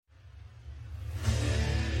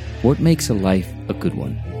What makes a life a good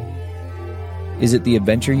one? Is it the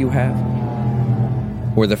adventure you have?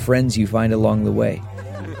 Or the friends you find along the way?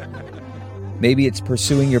 Maybe it's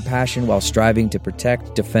pursuing your passion while striving to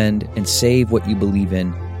protect, defend, and save what you believe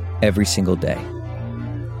in every single day.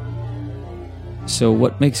 So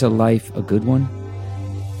what makes a life a good one?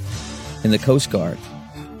 In the Coast Guard,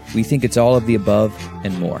 we think it's all of the above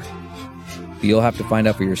and more. But you'll have to find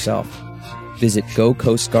out for yourself. Visit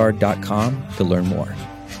gocoastguard.com to learn more.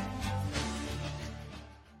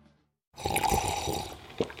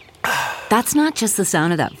 That's not just the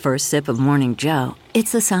sound of that first sip of Morning Joe.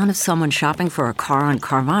 It's the sound of someone shopping for a car on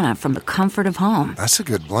Carvana from the comfort of home. That's a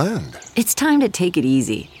good blend. It's time to take it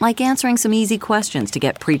easy, like answering some easy questions to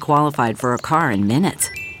get pre-qualified for a car in minutes.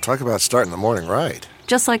 Talk about starting the morning right.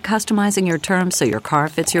 Just like customizing your terms so your car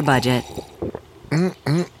fits your budget.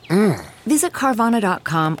 Visit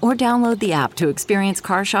Carvana.com or download the app to experience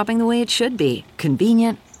car shopping the way it should be.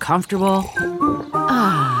 Convenient, comfortable.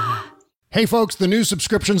 Hey folks, the new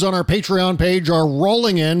subscriptions on our Patreon page are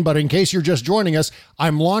rolling in, but in case you're just joining us,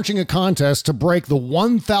 I'm launching a contest to break the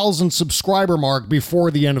 1,000 subscriber mark before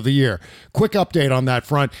the end of the year. Quick update on that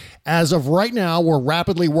front. As of right now, we're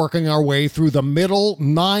rapidly working our way through the middle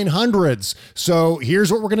 900s. So here's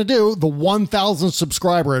what we're going to do. The 1,000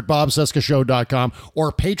 subscriber at bobcescashow.com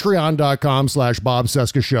or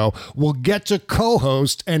patreon.com/bobcescashow will get to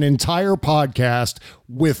co-host an entire podcast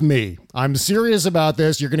with me. I'm serious about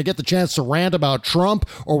this. You're going to get the chance to rant about Trump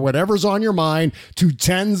or whatever's on your mind to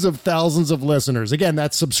tens of thousands of listeners. Again,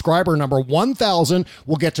 that's subscriber number 1,000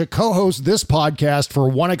 will get to co-host this podcast for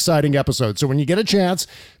one exciting episode. So when you get a chance,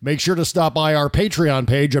 make sure to stop by our Patreon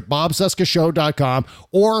page at bobcescashow.com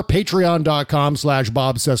or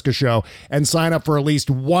patreon.com/bobcescashow and sign up for at least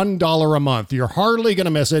 $1 a month. You're hardly going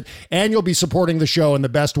to miss it, and you'll be supporting the show in the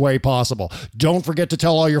best way possible. Don't forget to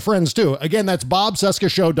tell all your friends too. Again, that's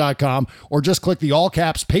bobcescashow.com or just click the all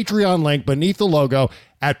caps Patreon link beneath the logo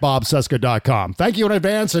at bobcesca.com. Thank you in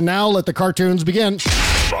advance, and now let the cartoons begin.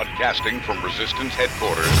 Broadcasting from Resistance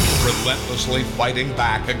headquarters, relentlessly fighting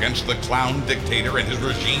back against the clown dictator and his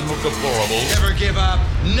regime of deplorables. Never give up,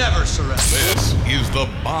 never surrender. This is the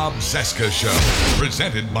Bob Cesca Show,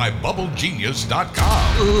 presented by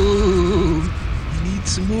BubbleGenius.com. Ooh, I need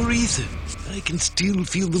some more ether. I can still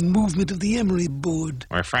feel the movement of the emery board.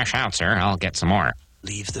 We're fresh out, sir. I'll get some more.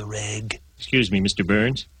 Leave the rag. Excuse me, Mr.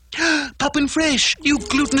 Burns. Poppin' fresh, you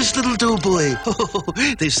glutinous little doughboy. Oh,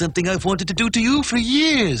 there's something I've wanted to do to you for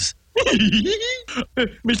years.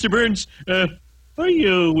 Mr. Burns, I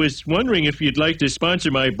was wondering if you'd like to sponsor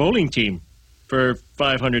my bowling team for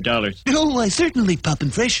 $500. Oh, I certainly, Poppin'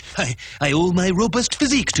 fresh. I owe my robust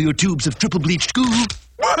physique to your tubes of triple bleached goo.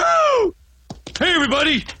 Woohoo! Hey,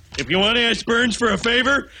 everybody! If you want to ask Burns for a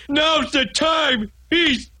favor, now's the time!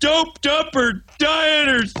 He's doped up or dying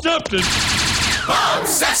or something. Bob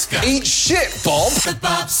Cesca! Eat shit, Bob! The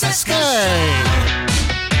Bob Cesca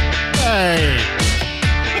Hey!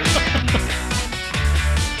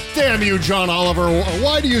 Damn you, John Oliver.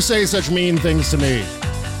 Why do you say such mean things to me?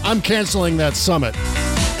 I'm canceling that summit.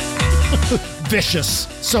 Vicious.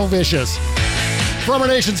 So vicious. From our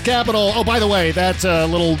nation's capital. Oh, by the way, that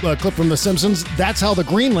little clip from The Simpsons, that's how the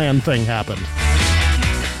Greenland thing happened.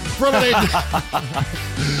 From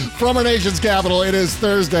our nation's capital, it is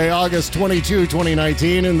Thursday, August 22,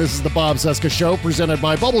 2019, and this is the Bob Cesca Show, presented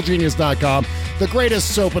by BubbleGenius.com, the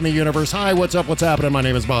greatest soap in the universe. Hi, what's up, what's happening? My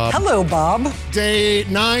name is Bob. Hello, Bob. Day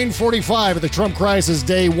 945 of the Trump crisis,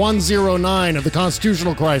 day 109 of the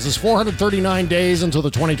constitutional crisis, 439 days until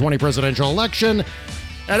the 2020 presidential election.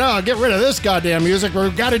 And get rid of this goddamn music.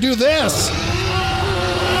 We've got to do this.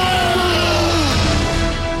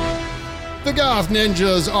 The Goth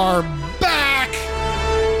Ninjas are back.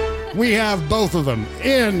 We have both of them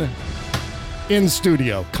in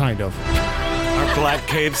studio, kind of. Our black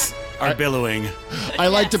capes are billowing. I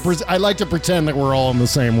like to pretend that we're all in the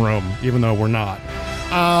same room, even though we're not.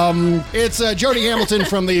 It's Jody Hamilton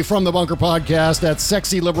from the Bunker podcast at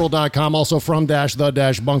sexyliberal.com, also from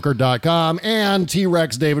the-bunker.com, and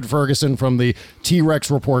T-Rex David Ferguson from the T-Rex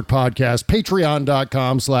Report podcast,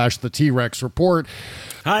 patreon.com/the T-Rex Report.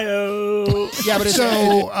 Hi-oh. Yeah, but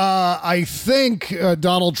I think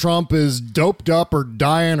Donald Trump is doped up or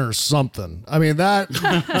dying or something. I mean, that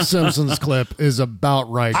Simpsons clip is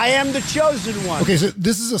about right. I am the chosen one. Okay, so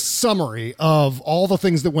this is a summary of all the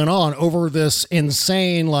things that went on over this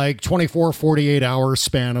insane, 24, 48 hour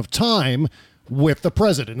span of time with the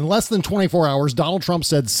president. In less than 24 hours, Donald Trump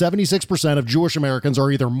said 76% of Jewish Americans are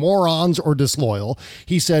either morons or disloyal.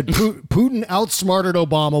 He said Putin outsmarted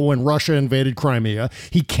Obama when Russia invaded Crimea.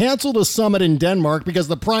 He canceled a summit in Denmark because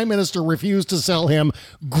the prime minister refused to sell him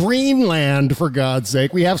Greenland, for God's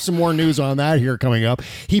sake. We have some more news on that here coming up.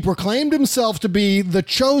 He proclaimed himself to be the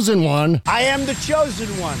chosen one. I am the chosen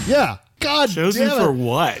one. Yeah. God Chosen damn it. for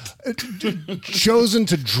what? Chosen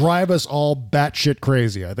to drive us all batshit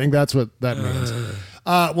crazy. I think that's what that means.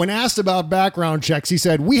 When asked about background checks, he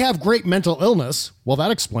said, "We have great mental illness." Well,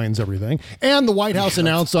 that explains everything. And the White House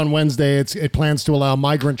announced on Wednesday it plans to allow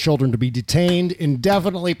migrant children to be detained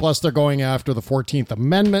indefinitely. Plus, they're going after the 14th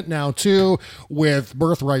Amendment now, too, with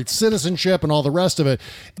birthright citizenship and all the rest of it.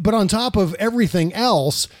 But on top of everything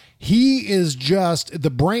else, he is just,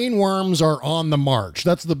 the brain worms are on the march.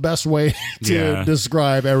 That's the best way to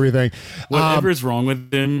describe everything. Whatever's wrong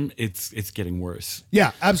with him, it's getting worse.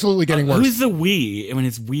 Yeah, absolutely getting worse. Who's the we? When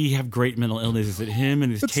it's we have great mental illness, is it him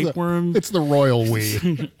and his tapeworm? It's the royal we.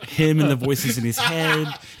 Him and the voices in his head.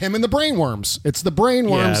 Him and the brain worms. It's the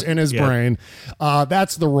brain worms in his brain.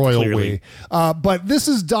 That's the royal we. But this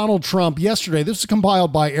is Donald Trump yesterday. This was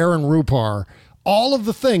compiled by Aaron Rupar. All of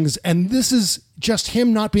the things, and this is just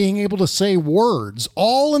him not being able to say words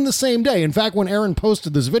all in the same day. In fact, when Aaron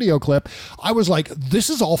posted this video clip, I was like, this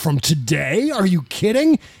is all from today? Are you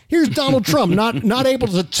kidding? Here's Donald Trump not able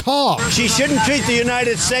to talk. She shouldn't treat the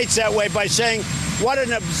United States that way by saying, what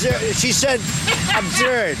an absurd. She said,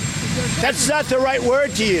 absurd. That's not the right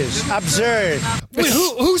word to use. Absurd. Wait,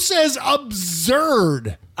 who says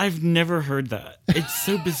absurd? I've never heard that. It's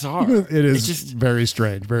so bizarre. It is just very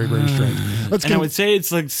strange. Very, very strange. I would say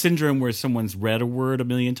it's like syndrome where someone's read a word a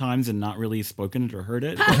million times and not really spoken it or heard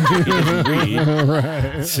it. He doesn't read.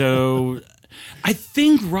 Right. So I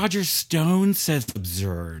think Roger Stone says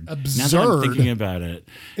absurd. Absurd. Now that I'm thinking about it.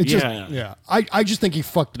 I just think he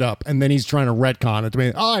fucked it up, and then he's trying to retcon it to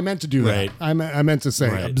me. Oh, I meant to do that. Right. I meant to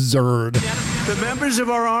say absurd. The members of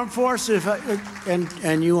our armed forces,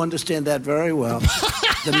 and you understand that very well,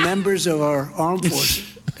 the members of our armed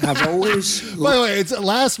forces have always... By the way,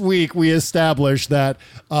 last week we established that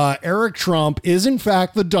Eric Trump is in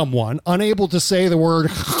fact the dumb one, unable to say the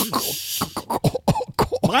word...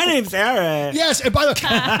 My name's Eric. Yes, and by the way,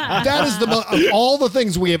 that is of all the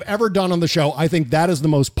things we have ever done on the show, I think that is the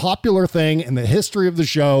most popular thing in the history of the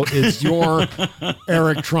show is your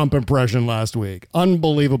Eric Trump impression last week.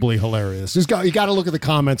 Unbelievably hilarious. You got to look at the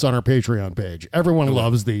comments on our Patreon page. Everyone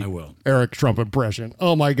loves the Eric Trump impression.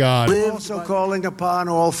 Oh my God. We're also calling upon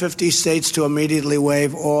all 50 states to immediately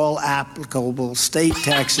waive all applicable state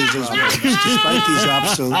taxes as well. Despite these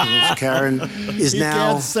obstacles, Karen is now...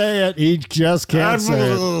 He can't say it. He just can't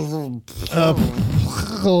say it.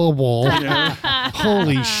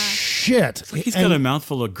 Holy shit. He's got a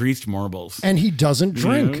mouthful of greased marbles. And he doesn't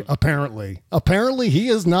drink, apparently. Apparently, he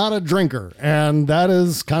is not a drinker. And that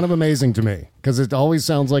is kind of amazing to me because it always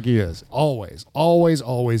sounds like he is. Always, always,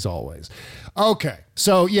 always, always. Okay.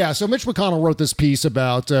 So Mitch McConnell wrote this piece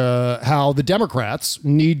about how the Democrats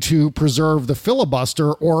need to preserve the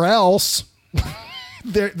filibuster or else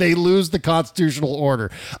they lose the constitutional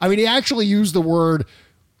order. I mean, he actually used the word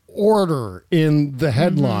order in the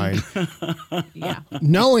headline.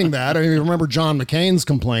 Knowing that, I mean, remember John McCain's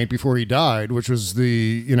complaint before he died, which was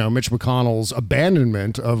Mitch McConnell's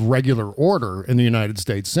abandonment of regular order in the United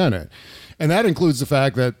States Senate. And that includes the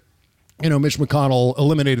fact that, Mitch McConnell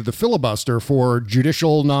eliminated the filibuster for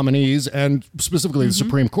judicial nominees and specifically the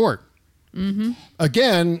Supreme Court.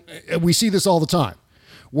 Again, we see this all the time,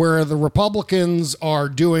 where the Republicans are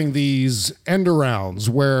doing these end arounds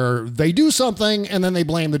where they do something and then they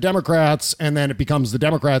blame the Democrats and then it becomes the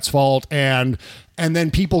Democrats' fault. And then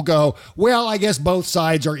people go, well, I guess both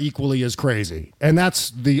sides are equally as crazy. And that's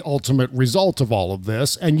the ultimate result of all of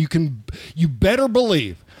this. And you better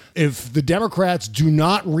believe if the Democrats do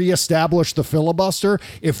not reestablish the filibuster,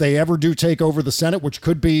 if they ever do take over the Senate, which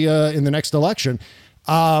could be in the next election,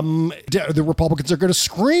 the Republicans are going to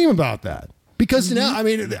scream about that. Because now, I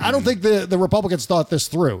mean, I don't think the Republicans thought this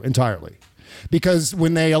through entirely. Because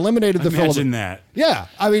when they eliminated the filibuster... Imagine that. Yeah.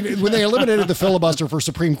 I mean, when they eliminated the filibuster for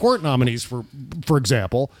Supreme Court nominees, for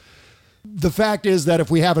example, the fact is that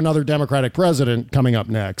if we have another Democratic president coming up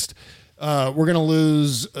next, we're going to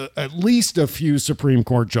lose at least a few Supreme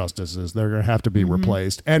Court justices. They're going to have to be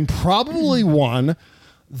replaced. And probably one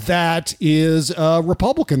that is a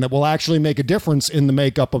Republican that will actually make a difference in the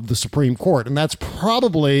makeup of the Supreme Court. And that's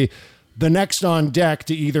probably... the next on deck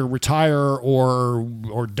to either retire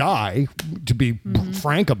or die, to be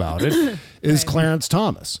frank about it, is Clarence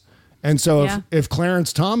Thomas. And so if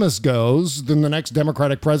Clarence Thomas goes, then the next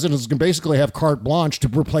Democratic president is going to basically have carte blanche to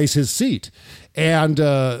replace his seat. And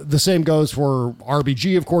the same goes for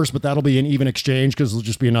RBG, of course, but that'll be an even exchange because it'll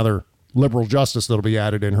just be another liberal justice that'll be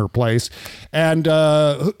added in her place. And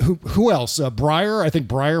who else? Breyer. I think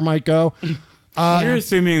Breyer might go. You're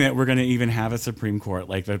assuming that we're going to even have a Supreme Court,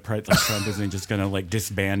 like Trump isn't just going to like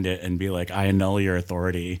disband it and be like, I annul your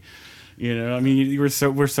authority. You know, I mean, we're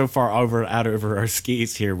so far out over our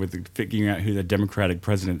skis here with figuring out who the Democratic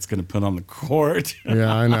president's going to put on the court.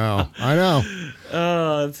 Yeah, I know.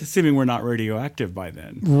 It's assuming we're not radioactive by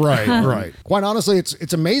then. Right. Quite honestly,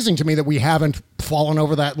 it's amazing to me that we haven't fallen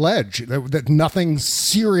over that ledge, that nothing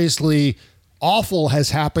seriously awful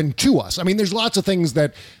has happened to us. I mean, there's lots of things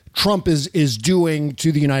that Trump is doing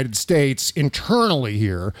to the United States internally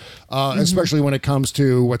here, especially when it comes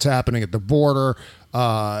to what's happening at the border.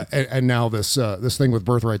 And now this thing with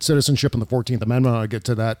birthright citizenship and the 14th Amendment. I'll get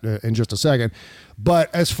to that in just a second.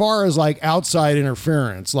 But as far as like outside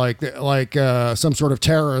interference, like some sort of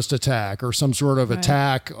terrorist attack or some sort of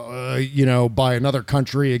attack, by another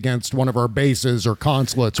country against one of our bases or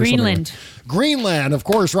consulates or something. Greenland, of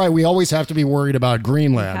course, right. We always have to be worried about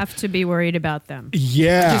Greenland. Have to be worried about them.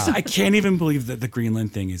 Yeah. I can't even believe that the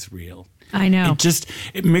Greenland thing is real. I know.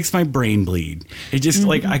 It makes my brain bleed. It just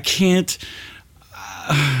like, I can't.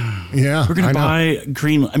 Yeah, we're going to buy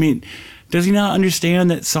Greenland. I mean, does he not understand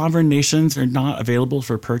that sovereign nations are not available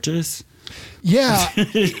for purchase? Yeah,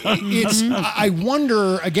 I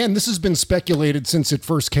wonder, again, this has been speculated since it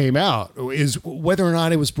first came out, is whether or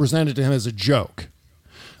not it was presented to him as a joke.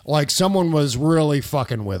 Like someone was really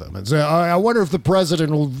fucking with him. And so I wonder if the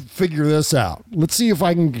president will figure this out. Let's see if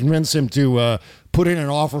I can convince him to put in an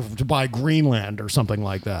offer to buy Greenland or something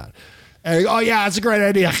like that. Oh, yeah, it's a great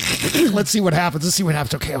idea. Let's see what happens. Okay.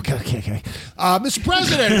 Mr.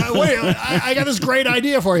 President, wait, I got this great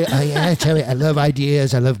idea for you. Oh, yeah, I tell you, I love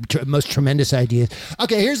ideas. I love most tremendous ideas.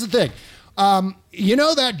 Okay, here's the thing. You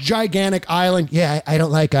know that gigantic island? Yeah, I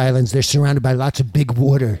don't like islands. They're surrounded by lots of big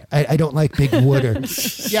water. I don't like big water.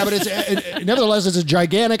 Yeah, but nevertheless, it's a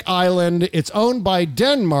gigantic island. It's owned by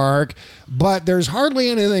Denmark, but there's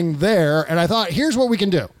hardly anything there. And I thought, here's what we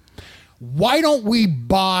can do. Why don't we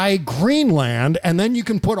buy Greenland and then you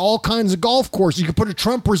can put all kinds of golf courses. You can put a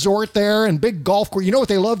Trump resort there and big golf course. You know what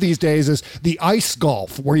they love these days is the ice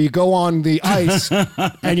golf, where you go on the ice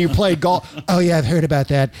and you play golf. Oh, yeah, I've heard about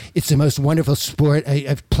that. It's the most wonderful sport.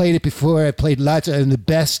 I've played it before. I've played lots. I'm the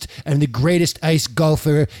best. I'm the greatest ice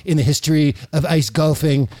golfer in the history of ice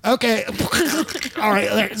golfing. Okay. All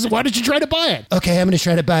right. So why don't you try to buy it? Okay, I'm going to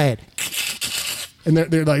try to buy it. And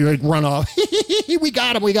they're like run off. We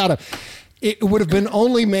got him. It would have been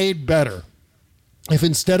only made better if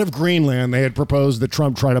instead of Greenland, they had proposed that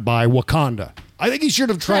Trump try to buy Wakanda. I think he should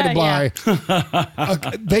have tried to buy.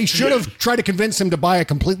 They should have tried to convince him to buy a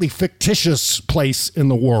completely fictitious place in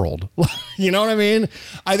the world. You know what I mean?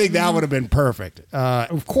 I think that would have been perfect.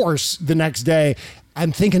 Of course, the next day,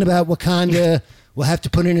 I'm thinking about Wakanda. We'll have to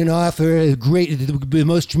put in an offer, the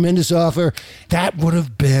most tremendous offer. That would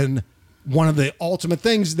have been one of the ultimate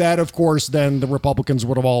things that, of course, then the Republicans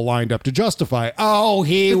would have all lined up to justify. Oh,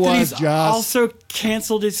 he was just also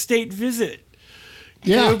canceled his state visit.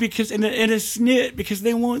 You know, because in a snit because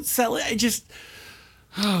they won't sell it.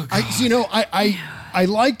 I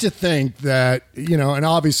like to think that, and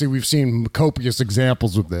obviously we've seen copious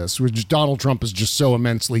examples of this, which Donald Trump is just so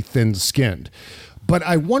immensely thin-skinned. But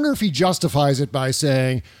I wonder if he justifies it by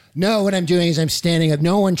saying, no, what I'm doing is I'm standing up.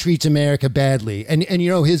 No one treats America badly. And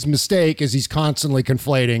his mistake is he's constantly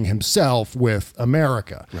conflating himself with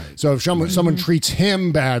America. Right. So if someone treats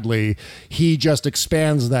him badly, he just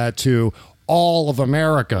expands that to all of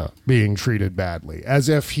America being treated badly, as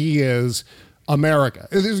if he is America.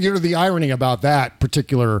 The irony about that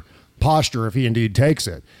particular posture, if he indeed takes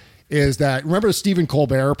it, is that, remember Stephen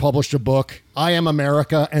Colbert published a book, I Am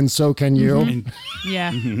America and So Can You? Mm-hmm.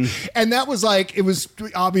 Yeah. And that was like, it was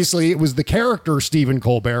the character Stephen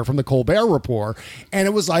Colbert from the Colbert Report. And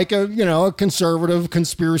it was like a conservative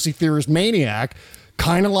conspiracy theorist maniac,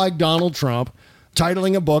 kind of like Donald Trump,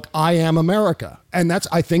 titling a book, I Am America. And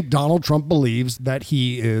I think Donald Trump believes that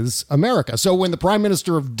he is America. So when the Prime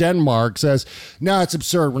Minister of Denmark says, no, it's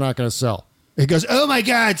absurd, we're not going to sell. He goes, oh my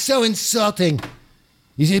God, so insulting.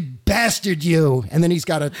 He said, bastard you. And then he's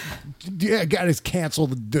got to cancel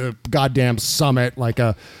the goddamn summit like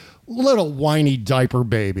a little whiny diaper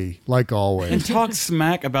baby, like always. And talk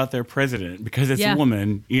smack about their president because it's a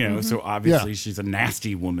woman, so obviously she's a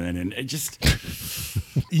nasty woman. And it just,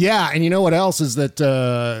 Yeah, and you know what else is that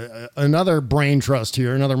another brain trust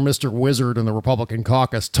here, another Mr. Wizard in the Republican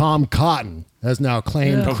caucus, Tom Cotton, has now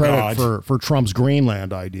claimed credit for Trump's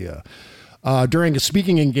Greenland idea. During a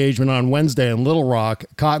speaking engagement on Wednesday in Little Rock,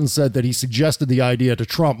 Cotton said that he suggested the idea to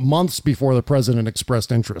Trump months before the president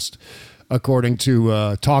expressed interest. According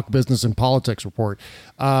to Talk Business and Politics report,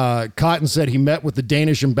 Cotton said he met with the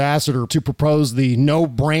Danish ambassador to propose the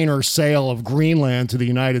no-brainer sale of Greenland to the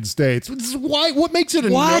United States. What makes it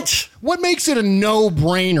a what makes it a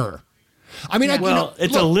no-brainer? I mean,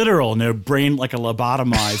 it's a literal no-brain, like a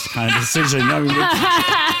lobotomized kind of decision.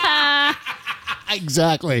 I mean,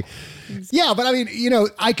 exactly. Yeah, but I mean,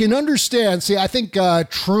 I can understand. See, I think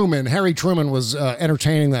Harry Truman was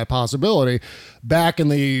entertaining that possibility back in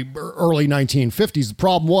the early 1950s. The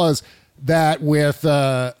problem was that with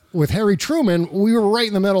Harry Truman, we were right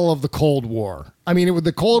in the middle of the Cold War. I mean,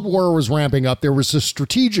 the Cold War was ramping up. There was a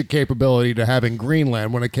strategic capability to having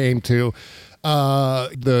Greenland when it came to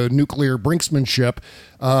the nuclear brinksmanship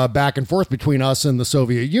back and forth between us and the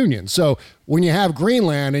Soviet Union. So when you have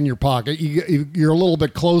Greenland in your pocket, you're a little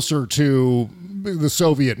bit closer to the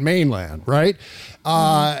Soviet mainland, right?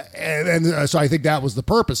 And so I think that was the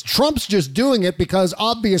purpose. Trump's just doing it because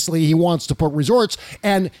obviously he wants to put resorts.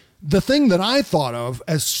 And the thing that I thought of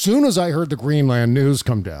as soon as I heard the Greenland news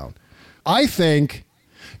come down, I think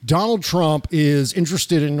Donald Trump is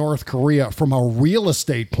interested in North Korea from a real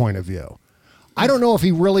estate point of view. I don't know if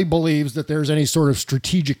he really believes that there's any sort of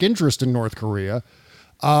strategic interest in North Korea.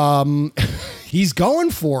 He's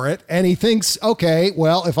going for it, and he thinks, okay,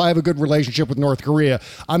 well, if I have a good relationship with North Korea,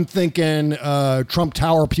 I'm thinking Trump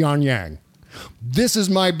Tower Pyongyang. This is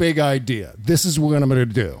my big idea. This is what I'm going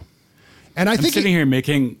to do. And I'm sitting here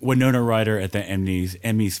making Winona Ryder at the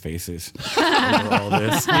Emmys faces over all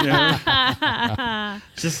this,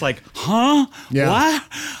 just like, huh? Yeah. What?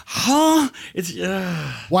 Huh? It's.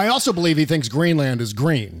 Well, I also believe he thinks Greenland is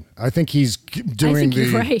green. I think he's doing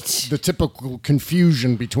the typical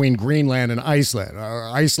confusion between Greenland and Iceland.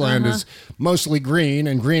 Iceland is mostly green,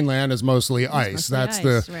 and Greenland is mostly ice. That's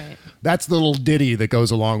the little ditty that goes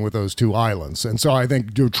along with those two islands. And so I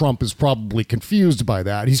think Trump is probably confused by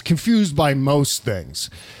that. He's confused by most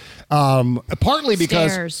things. Partly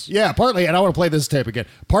because, partly, and I want to play this tape again,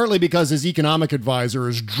 partly because his economic advisor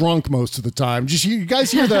is drunk most of the time. Just you guys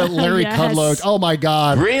hear that Larry Kudlow? Oh my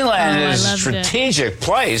God. Greenland is a strategic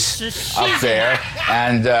place up there,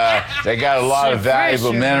 and they got a lot of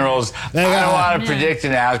valuable minerals. I don't want to predict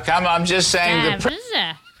an outcome. I'm just saying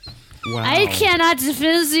Wow. I cannot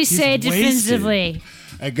definitively say defensively.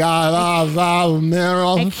 I got a lot of valuable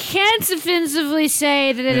minerals. I can't defensively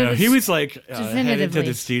say that it was. He was like headed to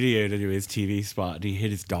the studio to do his TV spot, and he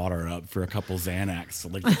hit his daughter up for a couple Xanax to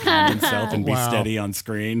like calm himself and be steady on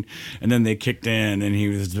screen. And then they kicked in, and he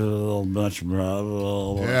was a little much.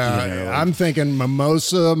 I'm thinking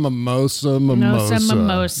mimosa.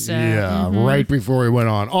 Yeah, right before he went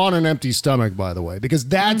on an empty stomach, by the way, because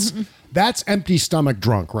that's empty stomach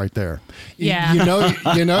drunk right there. Yeah.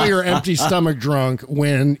 You know you're empty stomach drunk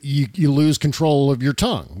when you lose control of your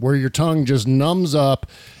tongue, where your tongue just numbs up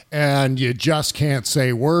and you just can't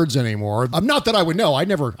say words anymore. Not that I would know. I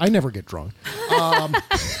never get drunk.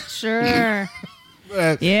 Sure.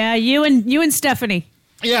 Yeah, you and Stephanie.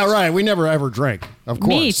 Yeah, right. We never ever drank, of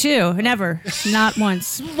course. Me too. Never. Not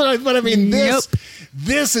once. But I mean,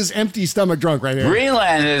 this is empty stomach drunk right here.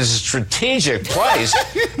 Greenland is a strategic place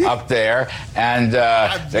up there, and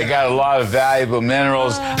they got a lot of valuable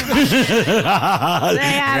minerals. They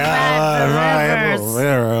have valuable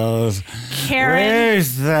minerals. Karen.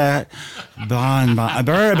 Where's that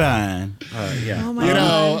bourbon? Oh my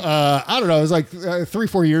God. I don't know. It was like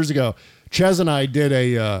 3-4 years ago. Ches and I did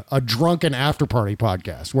a drunken after party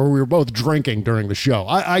podcast where we were both drinking during the show.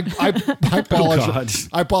 I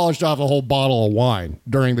polished off a whole bottle of wine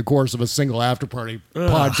during the course of a single after party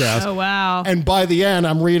podcast. Oh wow! And by the end,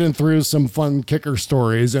 I'm reading through some fun kicker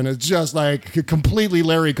stories, and it's just like completely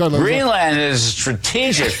Larry Kudlow. Greenland is a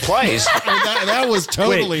strategic place. that was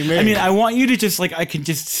totally me. I mean, I want you to just like I can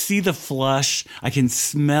just see the flush. I can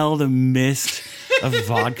smell the mist of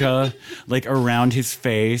vodka like around his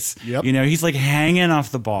face. Yep. He's like hanging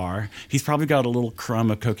off the bar. He's probably got a little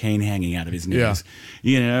crumb of cocaine hanging out of his nose.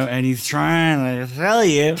 Yeah. And he's trying to tell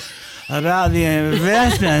you about the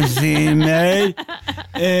investments he made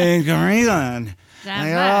in Greenland. They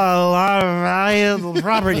got a lot of valuable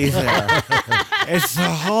properties there. It's the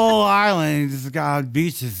whole island. It's got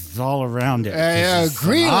beaches all around it.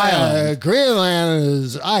 Greenland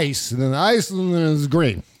is ice, and then Iceland is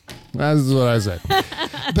green. That's what I said.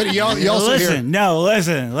 But you also listen to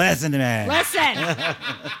me. Listen.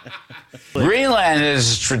 Greenland is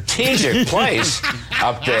a strategic place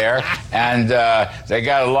up there, and they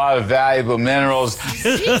got a lot of valuable minerals.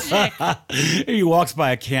 He walks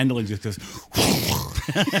by a candle and just goes.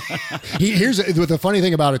 Here's the funny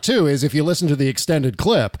thing about it too is if you listen to the extended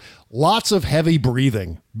clip, lots of heavy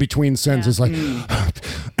breathing between sentences, like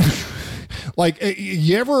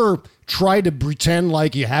you ever try to pretend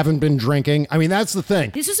like you haven't been drinking? I mean, that's the thing.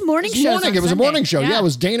 This is a morning show. It was a morning show. Yeah, it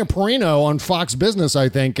was Dana Perino on Fox Business, I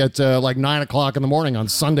think, at like 9 o'clock in the morning on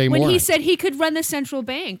Sunday morning. When he said he could run the central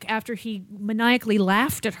bank after he maniacally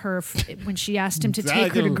laughed at her when she asked him to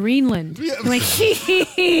take her to Greenland. Like,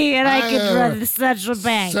 and I could run the central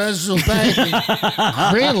bank. Central bank.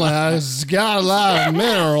 Greenland has got a lot of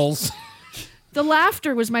minerals. The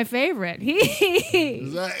laughter was my favorite. Play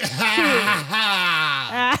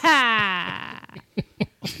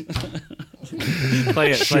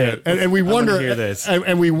it. And we wonder, hear this.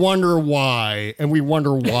 And we wonder why,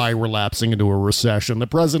 we're lapsing into a recession. The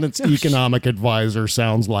president's economic advisor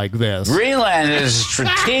sounds like this. Greenland is a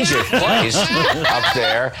strategic place up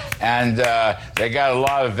there, and they got a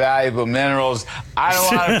lot of valuable minerals. I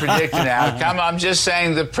don't want to predict an outcome. I'm just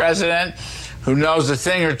saying the president, who knows a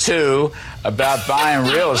thing or two about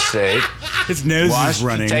buying real estate, his nose is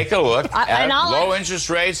running. Take a look at low interest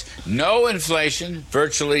rates, no inflation,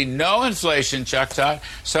 virtually no inflation, Chuck Todd.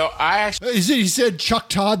 So I actually... He said Chuck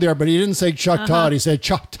Todd there, but he didn't say Chuck Todd. He said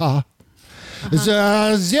Chuck Todd.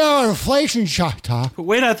 Zero inflation, Chuck Todd. But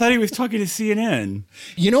wait, I thought he was talking to CNN.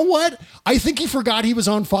 You know what? I think he forgot he was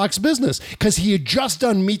on Fox Business because he had just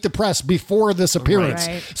done Meet the Press before this appearance.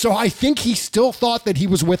 Right. So I think he still thought that he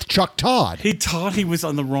was with Chuck Todd. He thought he was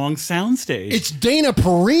on the wrong soundstage. It's Dana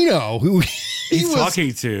Perino who he's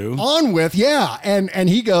talking to. On with, yeah. And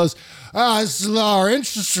he goes... it's lower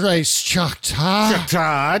interest rates, Chuck Todd.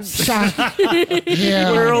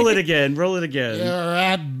 Yeah. Roll it again. You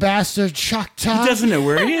rat bastard, Chuck Todd. He doesn't know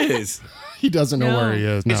where he is. He doesn't know where he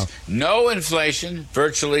is. No. No inflation,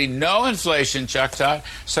 virtually no inflation, Chuck Todd.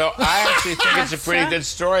 So I actually think it's a pretty good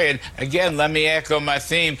story. And again, let me echo my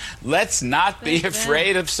theme. Let's not be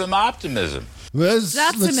afraid of some optimism. Let's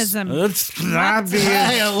not be afraid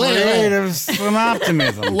of some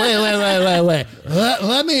optimism. Wait.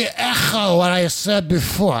 Let me echo what I said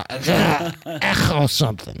before. I gotta echo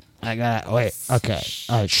something. Wait. Okay.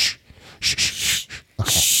 Shh.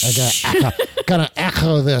 Okay. Gonna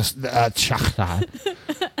echo this, Chuck Todd.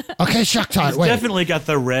 Okay, Chuck Todd. He's definitely got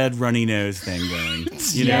the red runny nose thing going.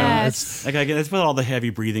 You know, that's what all the heavy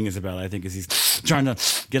breathing is about. I think is he's trying to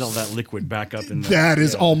get all that liquid back up in. That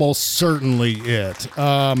is almost certainly it.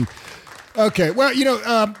 Okay, well,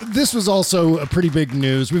 this was also a pretty big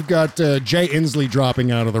news. We've got Jay Inslee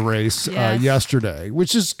dropping out of the race yesterday,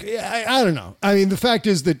 which is, I don't know. I mean, the fact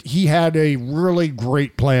is that he had a really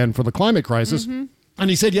great plan for the climate crisis. Mm-hmm. And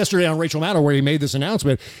he said yesterday on Rachel Maddow, where he made this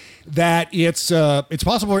announcement, that it's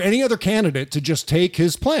possible for any other candidate to just take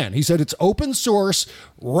his plan. He said it's open source,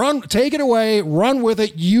 take it away, run with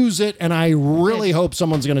it, use it, and I really hope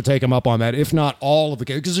someone's going to take him up on that, if not all of the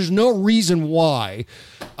candidates, because there's no reason why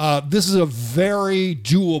this is a very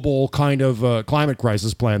doable kind of climate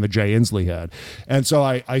crisis plan that Jay Inslee had. And so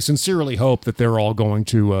I sincerely hope that they're all going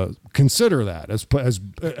to consider that as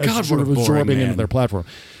sort of absorbing into their platform.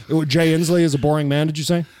 Jay Inslee is a boring man, did you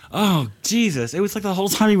say? Oh, Jesus. It was like the whole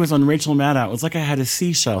time he was on Rachel Maddow, it was like I had a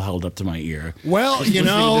seashell held up to my ear. Well, he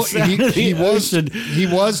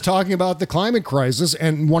was talking about the climate crisis,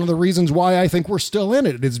 and one of the reasons why I think we're still in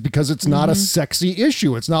it is because it's not a sexy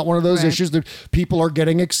issue. It's not one of those issues that people are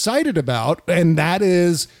getting excited about, and that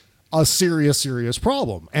is a serious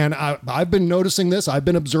problem. And I've been noticing this. I've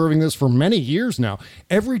been observing this for many years now.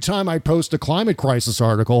 Every time I post a climate crisis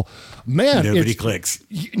article, nobody clicks.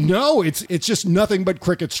 No, it's just nothing but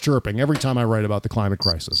crickets chirping every time I write about the climate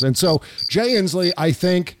crisis. And so Jay Inslee, I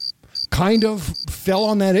think, kind of fell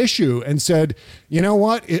on that issue and said, you know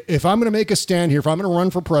what? If I'm going to make a stand here, if I'm going to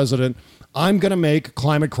run for president, I'm going to make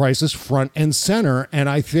climate crisis front and center. And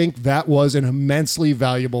I think that was an immensely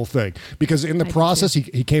valuable thing because in the process,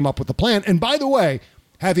 he came up with a plan. And by the way,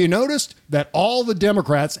 have you noticed that all the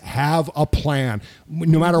Democrats have a plan?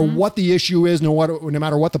 No matter what the issue is, no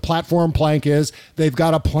matter what the platform plank is, they've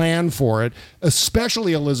got a plan for it,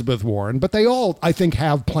 especially Elizabeth Warren. But they all, I think,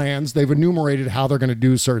 have plans. They've enumerated how they're going to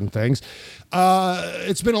do certain things.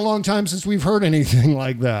 It's been a long time since we've heard anything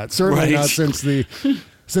like that. Certainly not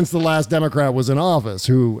since the last Democrat was in office,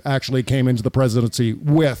 who actually came into the presidency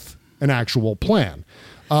with an actual plan.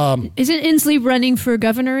 Isn't Inslee running for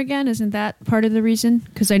governor again? Isn't that part of the reason?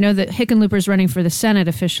 Because I know that Hickenlooper's running for the Senate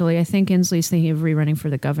officially. I think Inslee's thinking of rerunning for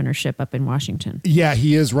the governorship up in Washington. Yeah,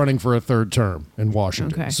 he is running for a third term in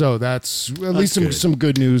Washington. Okay. So that's at least some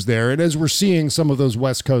good news there. And as we're seeing some of those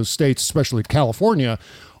West Coast states, especially California,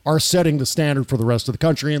 are setting the standard for the rest of the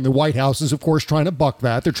country. And the White House is, of course, trying to buck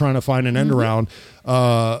that. They're trying to find an end around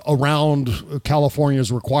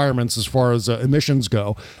California's requirements as far as emissions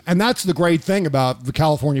go. And that's the great thing about the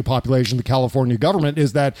California population, the California government,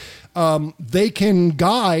 is that they can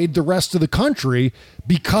guide the rest of the country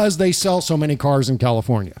because they sell so many cars in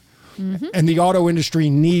California. And the auto industry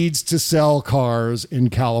needs to sell cars in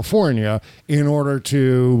California in order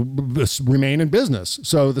to remain in business.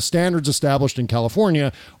 So the standards established in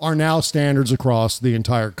California are now standards across the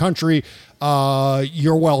entire country.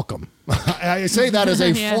 You're welcome. I say that as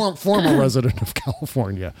a former resident of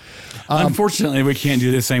California. Unfortunately, we can't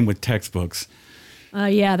do the same with textbooks.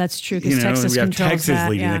 Yeah, that's true, because Texas we have controls Texas that,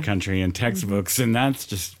 leading yeah. the country in textbooks, and that's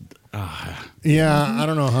just... Yeah, I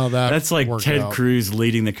don't know how that's like worked Ted out. Cruz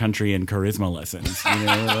leading the country in charisma lessons. You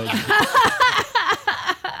know,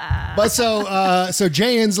 But so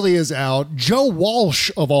Jay Inslee is out. Joe Walsh,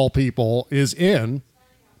 of all people, is in.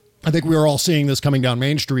 I think we were all seeing this coming down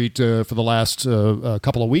Main Street for the last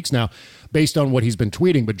couple of weeks now, based on what he's been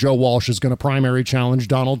tweeting. But Joe Walsh is going to primary challenge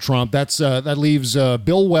Donald Trump. That leaves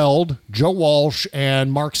Bill Weld, Joe Walsh,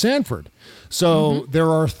 and Mark Sanford. So there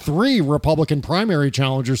are 3 Republican primary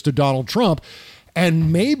challengers to Donald Trump.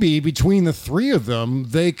 And maybe between the 3 of them,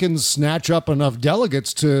 they can snatch up enough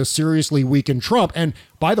delegates to seriously weaken Trump. And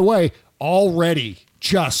by the way, already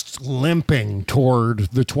just limping toward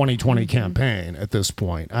the 2020 campaign at this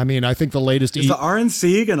point. I mean, I think the latest... Is the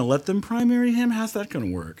RNC going to let them primary him? How's that going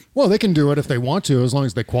to work? Well, they can do it if they want to, as long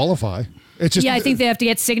as they qualify. It's just, I think they have to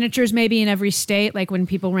get signatures maybe in every state. Like when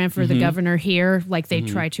people ran for the governor here, like they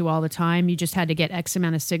try to all the time. You just had to get X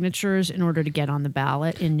amount of signatures in order to get on the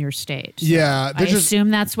ballot in your state. So yeah. I assume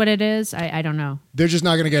that's what it is. I don't know. They're just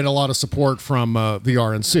not going to get a lot of support from the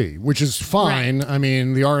RNC, which is fine. Right. I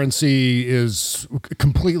mean, the RNC is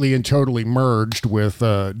completely and totally merged with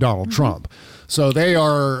Donald Trump. So they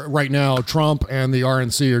are right now, Trump and the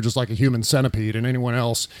RNC are just like a human centipede, and anyone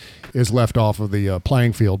else is left off of the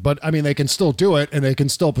playing field. But I mean, they can still do it, and they can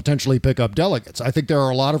still potentially pick up delegates. I think there are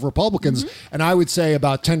a lot of Republicans, and I would say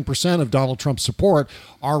about 10% of Donald Trump's support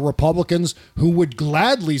are Republicans who would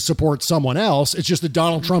gladly support someone else. It's just that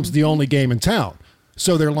Donald Trump's the only game in town.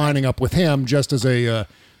 So they're lining up with him just as a,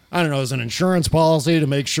 as an insurance policy to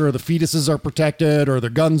make sure the fetuses are protected or their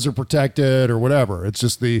guns are protected or whatever. It's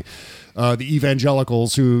just the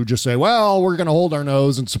evangelicals who just say, well, we're going to hold our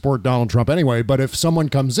nose and support Donald Trump anyway. But if someone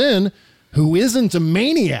comes in who isn't a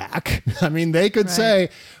maniac, I mean, they could say,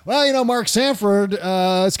 well, Mark Sanford,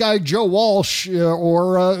 this guy Joe Walsh,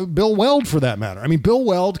 or Bill Weld for that matter. I mean, Bill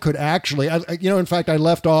Weld could actually, in fact, I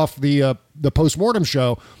left off the postmortem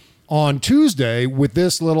show on Tuesday with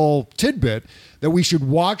this little tidbit that we should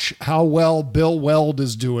watch how well Bill Weld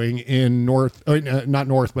is doing in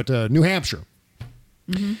New Hampshire.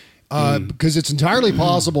 Because it's entirely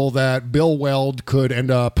possible that Bill Weld could end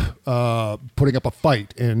up putting up a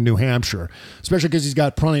fight in New Hampshire, especially because he's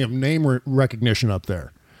got plenty of name recognition up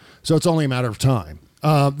there. So it's only a matter of time.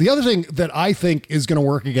 The other thing that I think is going to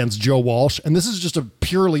work against Joe Walsh, and this is just a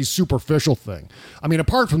purely superficial thing. I mean,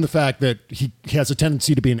 apart from the fact that he has a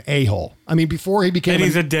tendency to be an a-hole. I mean, before he became... And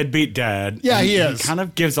he's a deadbeat dad. Yeah, he is. He kind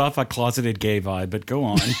of gives off a closeted gay vibe, but go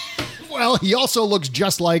on. Well, he also looks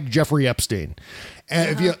just like Jeffrey Epstein.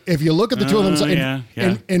 And if you look at the two of them...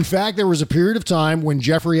 In fact, there was a period of time when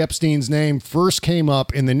Jeffrey Epstein's name first came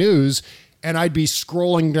up in the news, and I'd be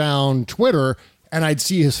scrolling down Twitter, and I'd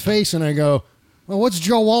see his face, and I go... Well, what's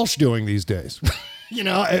Joe Walsh doing these days?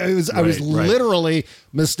 I was literally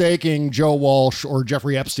mistaking Joe Walsh or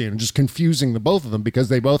Jeffrey Epstein and just confusing the both of them because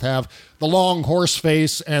they both have the long horse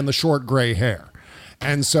face and the short gray hair.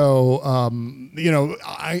 And so,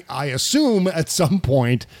 I assume at some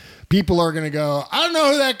point people are going to go, I don't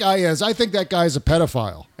know who that guy is. I think that guy's a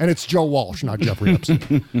pedophile. And it's Joe Walsh, not Jeffrey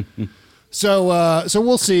Epstein. So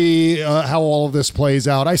we'll see how all of this plays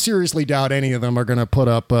out. I seriously doubt any of them are going to put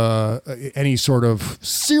up any sort of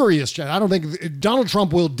serious... I don't think... Donald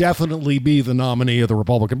Trump will definitely be the nominee of the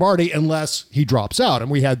Republican Party unless he drops out. And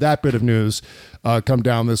we had that bit of news come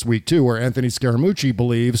down this week, too, where Anthony Scaramucci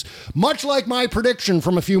believes, much like my prediction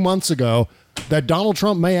from a few months ago, that Donald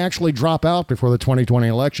Trump may actually drop out before the 2020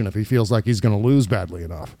 election if he feels like he's going to lose badly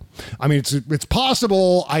enough. I mean, it's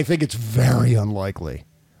possible. I think it's very unlikely.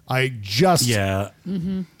 I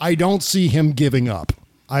don't see him giving up.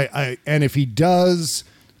 And if he does,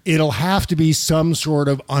 it'll have to be some sort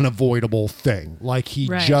of unavoidable thing. Like he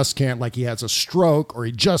just can't, like he has a stroke or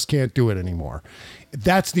he just can't do it anymore.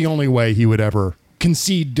 That's the only way he would ever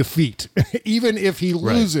concede defeat. Even if he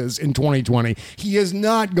loses in 2020, he is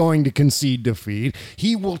not going to concede defeat.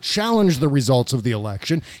 He will challenge the results of the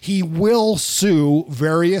election. He will sue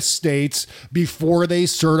various states before they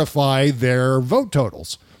certify their vote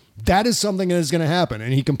totals. That is something that is going to happen.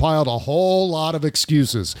 And he compiled a whole lot of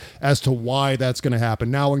excuses as to why that's going to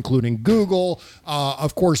happen, now including Google.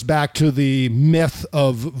 Of course, back to the myth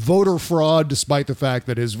of voter fraud, despite the fact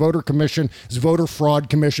that his voter fraud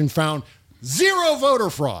commission found zero voter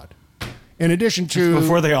fraud. In addition to...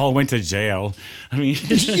 Before they all went to jail. I mean...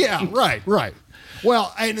 Yeah, right.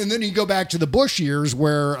 Well, and then you go back to the Bush years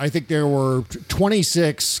where I think there were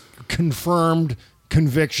 26 confirmed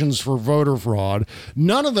convictions for voter fraud.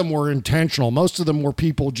 None of them were intentional. Most of them were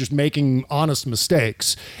people just making honest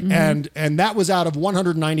mistakes. And that was out of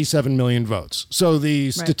 197 million votes. So the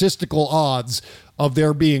statistical odds of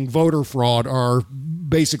there being voter fraud are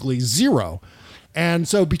basically zero. And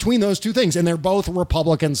so between those two things, and they're both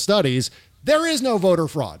Republican studies, there is no voter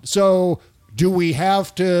fraud. So do we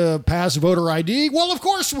have to pass voter ID? Well, of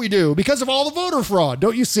course we do, because of all the voter fraud.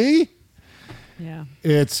 Don't you see? Yeah.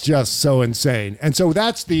 It's just so insane. And so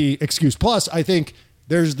that's the excuse. Plus, I think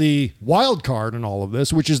there's the wild card in all of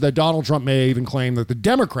this, which is that Donald Trump may even claim that the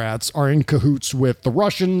Democrats are in cahoots with the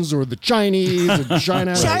Russians or the Chinese or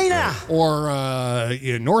China or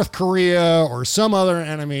North Korea or some other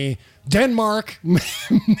enemy. Denmark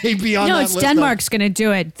may be on that list. No, it's Denmark's going to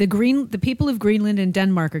do it. The people of Greenland and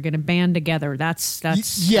Denmark are going to band together. That's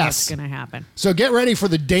what's going to happen. So get ready for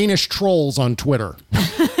the Danish trolls on Twitter.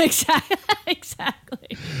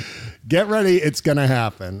 Exactly. Get ready. It's going to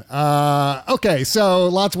happen. Okay, so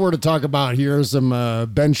lots more to talk about here. Some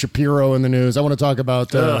Ben Shapiro in the news. I want to talk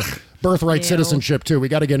about birthright citizenship, too. We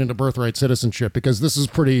got to get into birthright citizenship because this is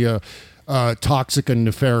pretty toxic and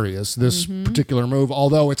nefarious, this particular move.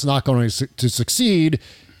 Although it's not going to succeed,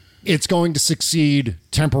 it's going to succeed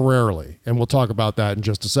temporarily. And we'll talk about that in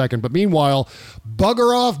just a second. But meanwhile,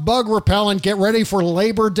 bugger off bug repellent. Get ready for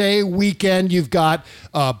Labor Day weekend. You've got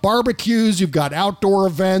barbecues. You've got outdoor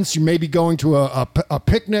events. You may be going to a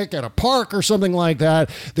picnic at a park or something like that.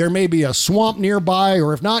 There may be a swamp nearby,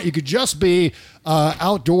 or if not, you could just be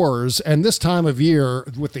outdoors. And this time of year,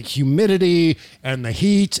 with the humidity and the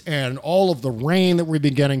heat and all of the rain that we've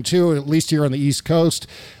been getting too, at least here on the East Coast,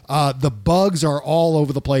 the bugs are all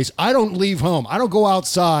over the place. I don't leave home. I don't go outside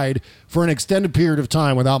for an extended period of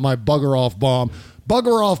time without my bugger off bomb.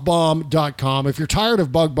 BuggerOffBomb.com. If you're tired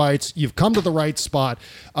of bug bites, you've come to the right spot.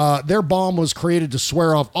 Their bomb was created to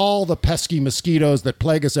swear off all the pesky mosquitoes that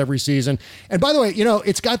plague us every season. And by the way,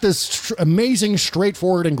 it's got this amazing,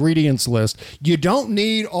 straightforward ingredients list. You don't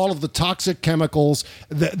need all of the toxic chemicals.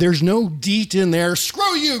 There's no DEET in there.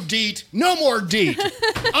 Screw you, DEET. No more DEET.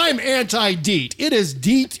 I'm anti-DEET. It is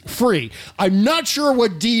DEET-free. I'm not sure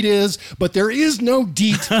what DEET is, but there is no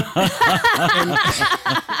DEET in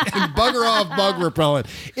Bugger Off Bug Repellent.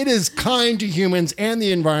 It is kind to humans and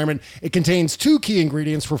the environment. It contains 2 key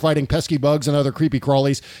ingredients for fighting pesky bugs and other creepy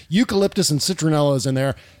crawlies. Eucalyptus and citronella is in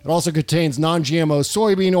there. It also contains non-GMO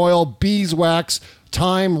soybean oil, beeswax,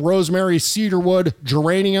 thyme, rosemary, cedarwood,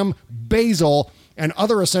 geranium, basil, and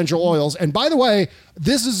other essential oils. And by the way,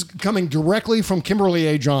 this is coming directly from Kimberly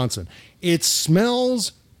A. Johnson. It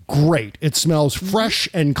smells great. It smells fresh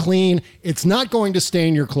and clean. It's not going to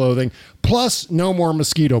stain your clothing. Plus, no more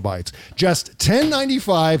mosquito bites. Just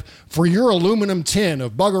 $10.95 for your aluminum tin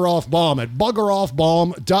of Bugger Off Bomb at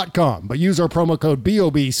BuggerOffBomb.com. But use our promo code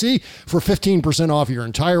BOBC for 15% off your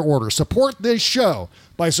entire order. Support this show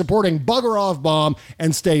by supporting Bugger Off Bomb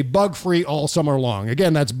and stay bug-free all summer long.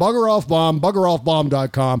 Again, that's Bugger Off Bomb,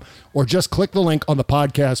 BuggerOffBomb.com, or just click the link on the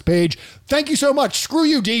podcast page. Thank you so much. Screw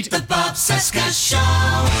you, Deet. The Bob Cesca Show.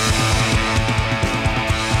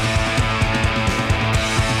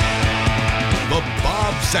 The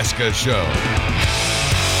Bob Cesca Show.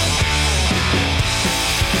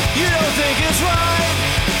 You don't think it's right?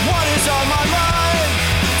 What is on my mind?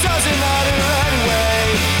 Doesn't matter anyway.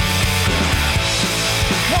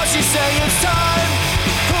 Once you say it's time,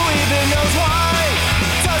 who even knows why?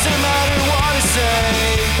 Doesn't matter what I say.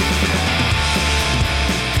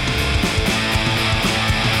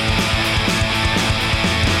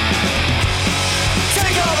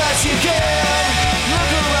 Take all that you can.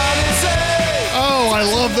 Look around and say, oh, I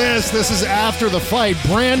love this. This is After the Fight.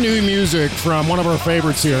 Brand new music from one of our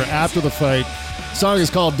favorites here, After the Fight. The song is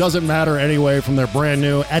called Doesn't Matter Anyway from their brand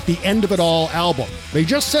new At the End of It All album. They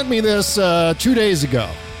just sent me this 2 days ago.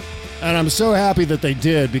 And I'm so happy that they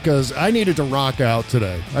did because I needed to rock out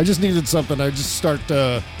today. I just needed something. I started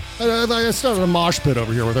a mosh pit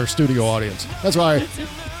over here with our studio audience. That's why I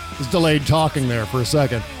was delayed talking there for a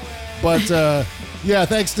second. But yeah,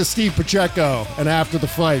 thanks to Steve Pacheco and After the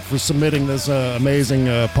Fight for submitting this amazing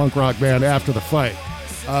punk rock band After the Fight.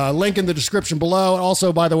 Link in the description below.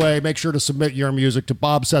 Also, by the way, make sure to submit your music to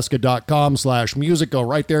bobcesca.com/music. Go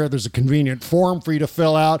right there. There's a convenient form for you to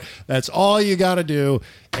fill out. That's all you got to do.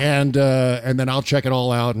 And then I'll check it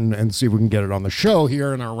all out and see if we can get it on the show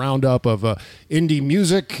here in our roundup of indie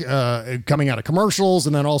music coming out of commercials,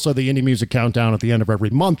 and then also the indie music countdown at the end of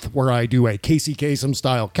every month, where I do a Casey Kasem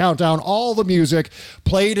style countdown. All the music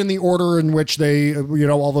played in the order in which they,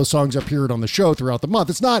 all those songs appeared on the show throughout the month.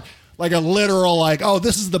 It's not like a literal oh,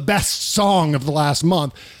 this is the best song of the last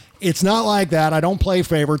month. It's not like that. I don't play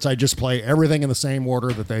favorites. I just play everything in the same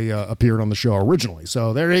order that they appeared on the show originally.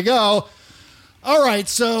 So there you go. All right,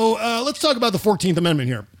 so let's talk about the 14th Amendment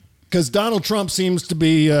here, because Donald Trump seems to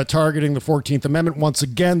be targeting the 14th Amendment once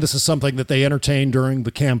again. This is something that they entertained during the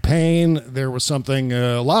campaign. There was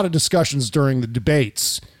a lot of discussions during the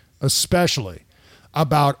debates, especially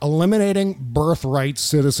about eliminating birthright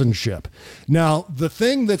citizenship. Now, the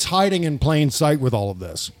thing that's hiding in plain sight with all of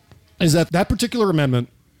this is that particular amendment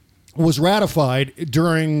was ratified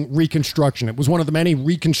during Reconstruction. It was one of the many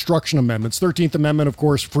Reconstruction amendments. 13th Amendment, of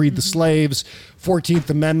course, freed the slaves. 14th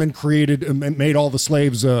Amendment made all the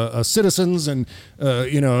slaves citizens, and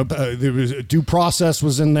there was due process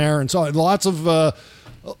was in there, and so lots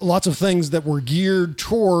of things that were geared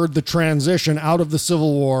toward the transition out of the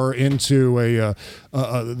Civil War into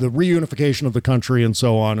the reunification of the country and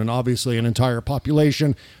so on, and obviously an entire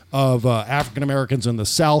population of African Americans in the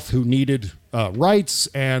South who needed rights,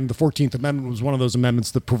 and the 14th Amendment was one of those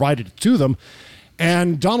amendments that provided it to them,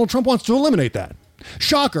 and Donald Trump wants to eliminate that.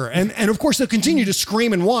 Shocker. And of course they'll continue to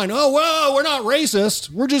scream and whine, oh, well, we're not racist.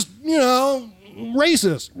 We're just,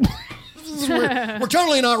 racist. We're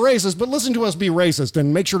totally not racist, but listen to us be racist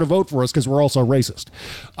and make sure to vote for us because we're also racist.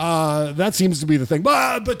 That seems to be the thing.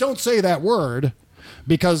 But don't say that word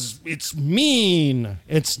because it's mean.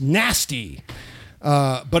 It's nasty.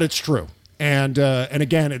 But it's true. And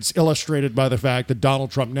again, it's illustrated by the fact that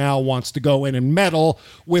Donald Trump now wants to go in and meddle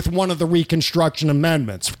with one of the Reconstruction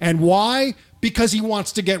amendments. And why? Because he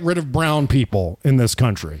wants to get rid of brown people in this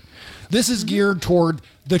country. This is geared toward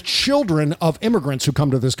the children of immigrants who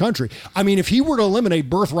come to this country. I mean, if he were to eliminate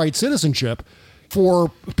birthright citizenship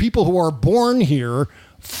for people who are born here,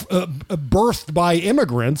 birthed by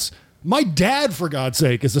immigrants, my dad, for God's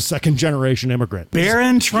sake, is a second-generation immigrant.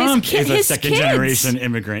 Barron Trump is a second-generation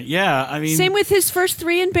immigrant. Yeah, I mean... Same with his first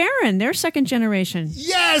three in Barron. They're second-generation.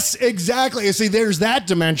 Yes, exactly. See, there's that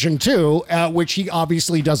dimension, too, which he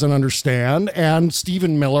obviously doesn't understand. And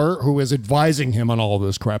Stephen Miller, who is advising him on all of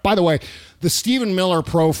this crap. By the way, the Stephen Miller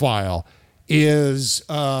profile is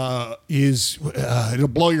it'll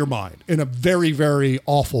blow your mind in a very, very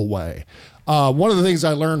awful way. One of the things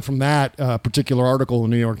I learned from that particular article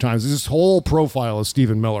in the New York Times, this whole profile of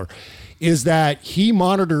Stephen Miller, is that he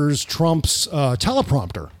monitors Trump's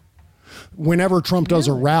teleprompter whenever Trump does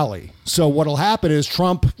a rally. So what'll happen is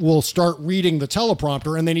Trump will start reading the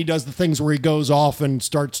teleprompter, and then he does the things where he goes off and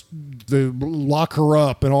starts to lock her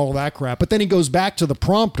up and all of that crap. But then he goes back to the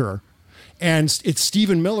prompter, and it's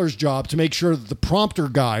Stephen Miller's job to make sure that the prompter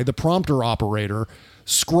guy, the prompter operator,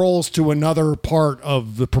 scrolls to another part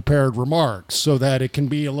of the prepared remarks so that it can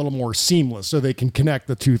be a little more seamless, so they can connect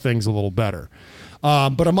the two things a little better.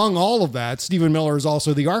 But among all of that, Stephen Miller is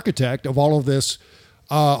also the architect of all of this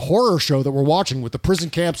horror show that we're watching with the prison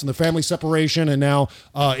camps and the family separation and now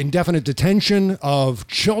indefinite detention of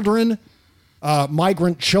children,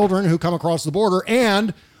 migrant children who come across the border,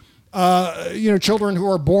 and children who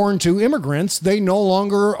are born to immigrants. They no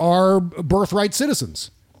longer are birthright citizens.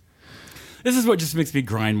 This is what just makes me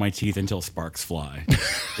grind my teeth until sparks fly.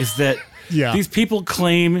 Is that these people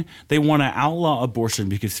claim they want to outlaw abortion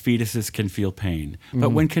because fetuses can feel pain.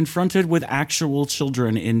 But when confronted with actual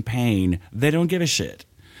children in pain, they don't give a shit.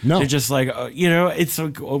 No. They're just like, it's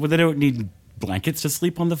they don't need blankets to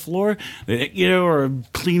sleep on the floor, or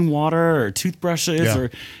clean water or toothbrushes. Or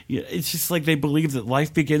it's just like they believe that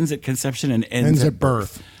life begins at conception and ends at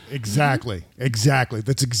birth. Exactly.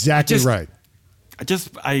 That's exactly right.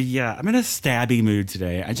 I'm in a stabby mood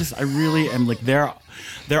today. I really am like, there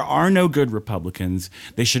are no good Republicans.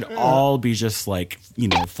 They should all be just like,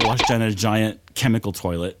 flushed down a giant chemical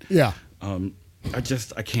toilet. Yeah. I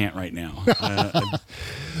can't right now.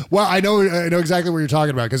 Well, I know exactly what you're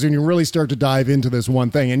talking about, because when you really start to dive into this one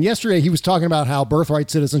thing, and yesterday he was talking about how birthright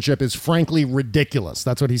citizenship is frankly ridiculous.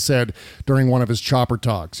 That's what he said during one of his chopper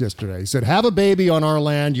talks yesterday. He said, have a baby on our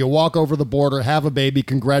land, you walk over the border, have a baby,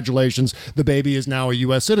 congratulations, the baby is now a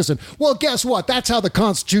U.S. citizen. Well, guess what? That's how the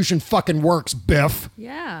Constitution fucking works, Biff.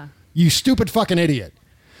 Yeah. You stupid fucking idiot.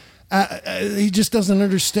 He just doesn't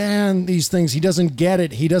understand these things. He doesn't get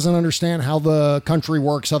it. He doesn't understand how the country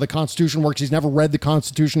works, how the Constitution works. He's never read the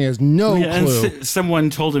Constitution. He has no clue. And someone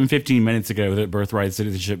told him 15 minutes ago that birthright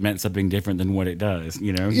citizenship meant something different than what it does.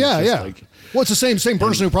 You know? Yeah. Well, it's the same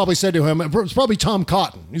person who probably said to him. It's probably Tom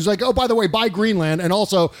Cotton. He's like, oh, by the way, buy Greenland, and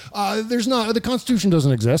also the Constitution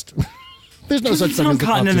doesn't exist. There's no such thing as Tom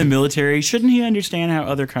Cotton in the military. Shouldn't he understand how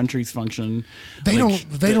other countries function? They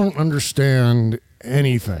don't understand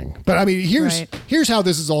anything. But I mean, here's how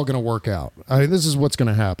this is all going to work out. This is what's going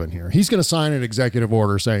to happen here. He's going to sign an executive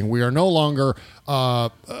order saying we are no longer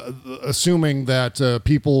assuming that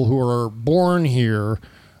people who are born here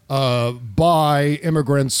by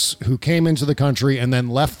immigrants who came into the country and then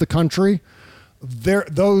left the country,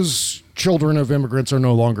 those children of immigrants are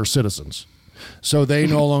no longer citizens. So they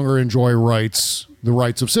no longer enjoy the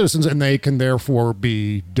rights of citizens, and they can therefore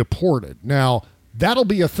be deported. Now, that'll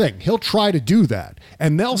be a thing. He'll try to do that,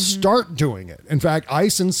 and they'll start doing it. In fact,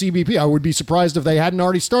 ICE and CBP, I would be surprised if they hadn't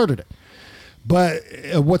already started it. But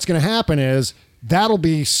what's going to happen is that'll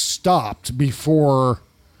be stopped before...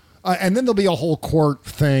 and then there'll be a whole court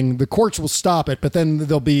thing. The courts will stop it, but then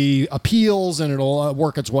there'll be appeals, and it'll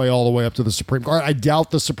work its way all the way up to the Supreme Court. I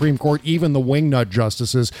doubt the Supreme Court, even the wingnut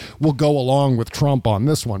justices, will go along with Trump on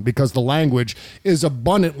this one, because the language is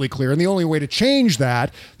abundantly clear. And the only way to change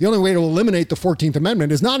that, the only way to eliminate the 14th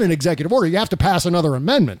Amendment is not an executive order. You have to pass another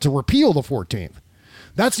amendment to repeal the 14th.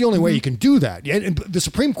 That's the only way you can do that. And the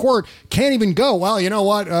Supreme Court can't even go, well, you know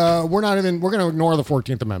what? We're going to ignore the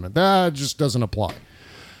 14th Amendment. That just doesn't apply.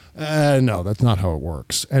 No, that's not how it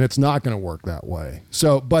works. And it's not going to work that way.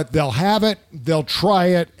 But they'll have it, they'll try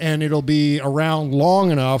it, and it'll be around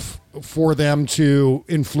long enough for them to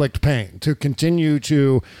inflict pain, to continue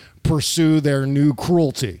to pursue their new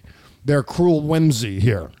cruelty, their cruel whimsy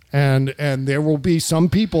here. And there will be some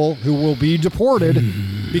people who will be deported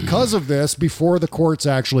because of this before the courts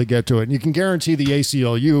actually get to it. And you can guarantee the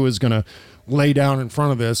ACLU is going to lay down in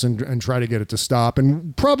front of this and try to get it to stop,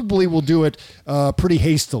 and probably will do it pretty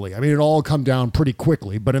hastily. I mean, it'll all come down pretty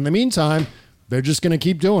quickly, but in the meantime, they're just going to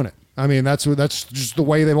keep doing it. I mean, that's just the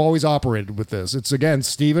way they've always operated with this. It's, again,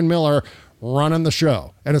 Stephen Miller running the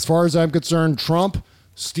show. And as far as I'm concerned, Trump,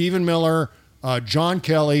 Stephen Miller, John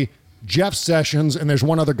Kelly, Jeff Sessions, and there's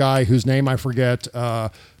one other guy whose name I forget,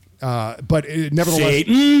 but nevertheless...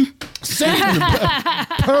 Satan!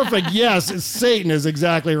 Perfect, yes, Satan is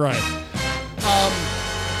exactly right.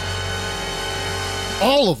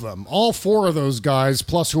 All of them, all four of those guys,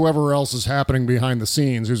 plus whoever else is happening behind the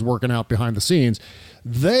scenes, who's working out behind the scenes,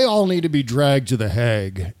 they all need to be dragged to The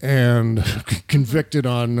Hague and convicted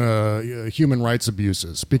on human rights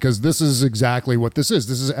abuses, because this is exactly what this is.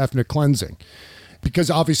 This is ethnic cleansing.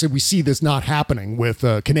 Because obviously we see this not happening with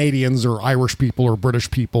Canadians or Irish people or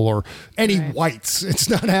British people or any whites. It's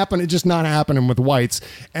not happening. It's just not happening with whites.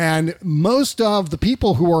 And most of the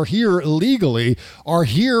people who are here illegally are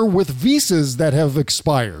here with visas that have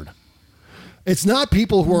expired. It's not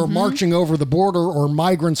people who are marching over the border or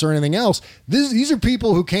migrants or anything else. These are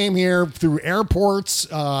people who came here through airports,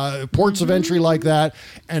 ports of entry like that,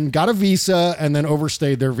 and got a visa and then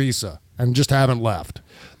overstayed their visa and just haven't left.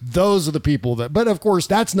 Those are the people that, but of course,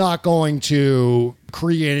 that's not going to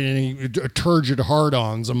create any turgid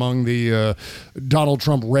hard-ons among the Donald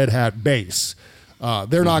Trump red hat base.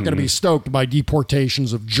 They're not going to be stoked by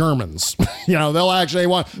deportations of Germans. They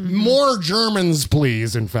want more Germans,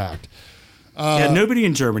 please, in fact. Nobody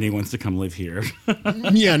in Germany wants to come live here.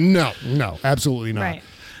 No, absolutely not. Right.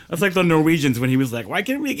 That's like the Norwegians when he was like, why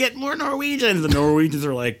can't we get more Norwegians? The Norwegians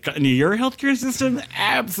are like, into your healthcare system?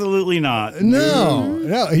 Absolutely not.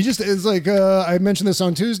 No. He just, it's like, I mentioned this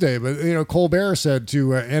on Tuesday, but, Colbert said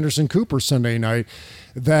to Anderson Cooper Sunday night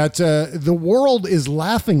that the world is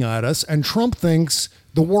laughing at us, and Trump thinks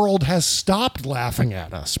the world has stopped laughing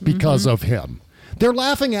at us because of him. They're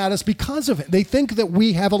laughing at us because of it. They think that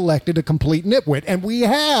we have elected a complete nitwit, and we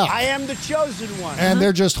have. I am the chosen one. And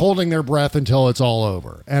they're just holding their breath until it's all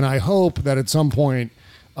over. And I hope that at some point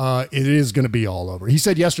it is going to be all over. He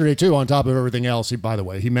said yesterday, too, on top of everything else,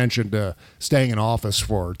 he mentioned staying in office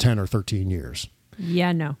for 10 or 13 years.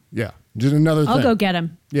 Yeah, no. Yeah. Just another thing. I'll go get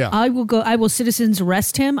him. Yeah. I will citizens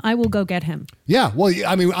arrest him. I will go get him. Yeah. Well,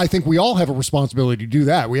 I mean, I think we all have a responsibility to do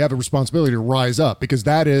that. We have a responsibility to rise up because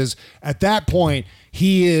that is, at that point,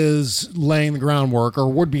 he is laying the groundwork or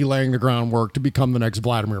would be laying the groundwork to become the next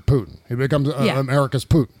Vladimir Putin. He becomes America's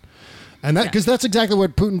Putin. And that, because that's exactly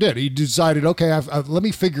what Putin did. He decided, okay, let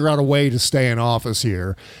me figure out a way to stay in office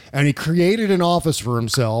here. And he created an office for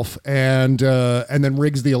himself and then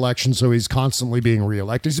rigs the election so he's constantly being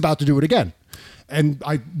reelected. He's about to do it again. And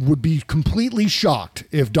I would be completely shocked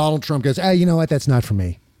if Donald Trump goes, you know what? That's not for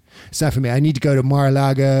me. It's not for me. I need to go to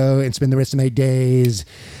Mar-a-Lago and spend the rest of my days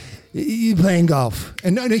playing golf.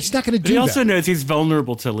 And he's not going to do that. He also knows he's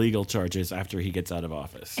vulnerable to legal charges after he gets out of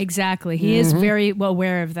office. Exactly. He is very well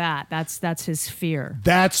aware of that. That's his fear.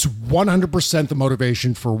 That's 100% the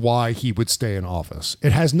motivation for why he would stay in office.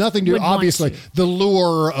 It has nothing to do, obviously, the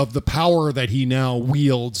lure of the power that he now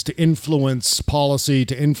wields to influence policy,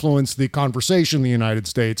 to influence the conversation in the United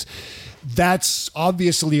States. That's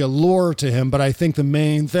obviously a lure to him, but I think the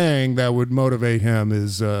main thing that would motivate him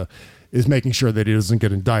is making sure that he doesn't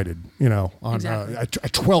get indicted, on at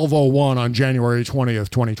 12:01 on January 20th,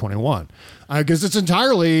 2021. Because it's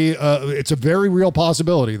entirely, it's a very real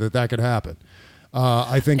possibility that could happen.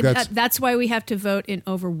 I think that's why we have to vote in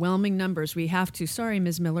overwhelming numbers. We have to, sorry,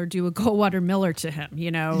 Ms. Miller, do a Goldwater Miller to him,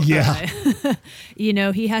 Yeah.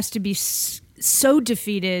 He has to be so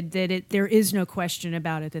defeated that there is no question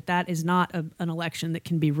about it, that is not an election that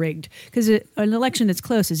can be rigged. Because an election that's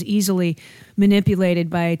close is easily manipulated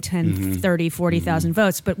by 10, 30, 40,000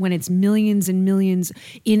 votes. But when it's millions and millions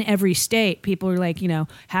in every state, people are like,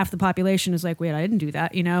 half the population is like, wait, I didn't do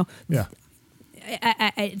that, Yeah.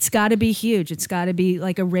 It's got to be huge. It's got to be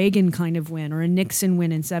like a Reagan kind of win or a Nixon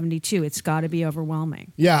win in 72. It's got to be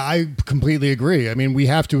overwhelming. Yeah, I completely agree. I mean, we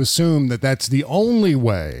have to assume that that's the only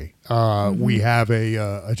way we have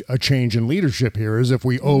a change in leadership here is if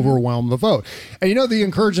we overwhelm the vote. And the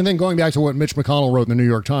encouraging thing, going back to what Mitch McConnell wrote in the New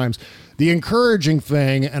York Times, the encouraging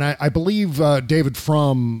thing, and I believe David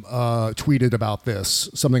Frum tweeted about this,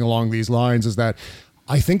 something along these lines, is that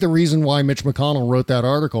I think the reason why Mitch McConnell wrote that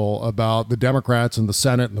article about the Democrats and the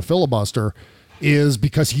Senate and the filibuster is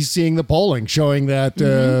because he's seeing the polling showing that,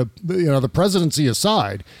 the presidency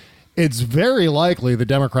aside, it's very likely the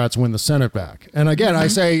Democrats win the Senate back. And again, I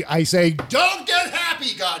say, don't get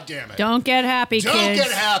happy, goddammit. Don't get happy, Don't kids.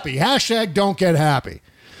 get happy. Hashtag don't get happy.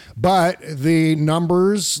 But the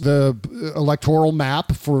numbers, the electoral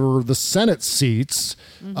map for the Senate seats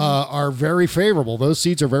are very favorable. Those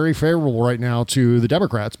seats are very favorable right now to the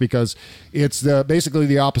Democrats because it's basically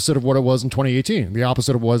the opposite of what it was in 2018. The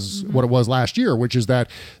opposite of what it was last year, which is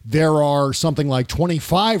that there are something like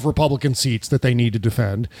 25 Republican seats that they need to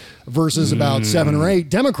defend versus about 7 or 8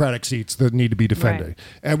 Democratic seats that need to be defended, Right.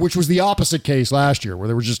 and which was the opposite case last year, where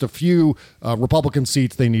there was just a few Republican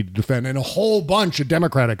seats they needed to defend and a whole bunch of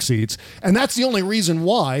Democratic seats. And that's the only reason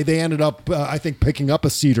why they ended up, I think, picking up a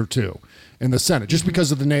seat or two in the Senate, just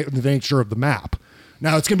because of the nature of the map.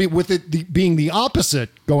 Now, it's going to be, with it being the opposite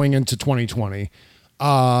going into 2020,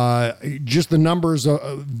 just the numbers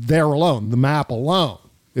there alone, the map alone,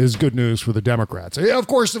 is good news for the Democrats. Of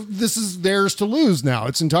course, this is theirs to lose now.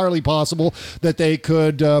 It's entirely possible that they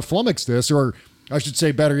could flummox this, or I should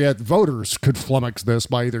say, better yet, voters could flummox this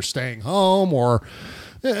by either staying home or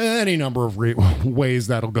any number of ways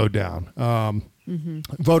that'll go down.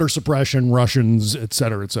 Voter suppression, Russians, et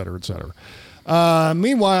cetera, et cetera, et cetera.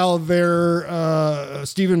 Meanwhile,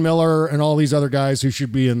 Stephen Miller and all these other guys who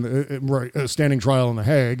should be in standing trial in The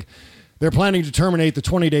Hague, they're planning to terminate the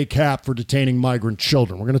 20-day cap for detaining migrant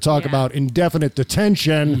children. We're going to talk about indefinite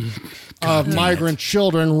detention of migrant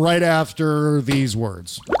children right after these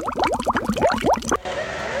words.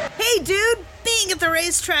 Hey, dude, being at the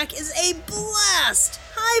racetrack is a blast.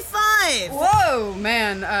 High five. Whoa,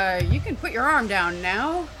 man, you can put your arm down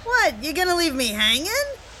now. What, you gonna leave me hanging?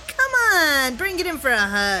 Come on, bring it in for a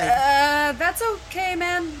hug. That's okay,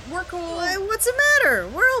 man. We're cool. What's the matter?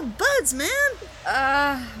 We're old buds, man.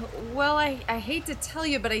 Well, I hate to tell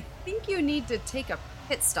you, but I think you need to take a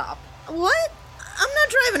pit stop. What? I'm not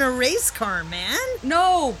driving a race car, man.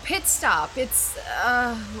 No, pit stop. It's,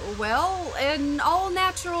 an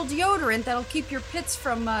all-natural deodorant that'll keep your pits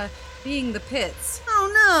from, being the pits. Oh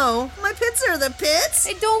no, my pits are the pits?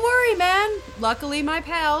 Hey, don't worry, man. Luckily, my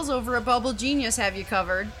pals over at Bubble Genius have you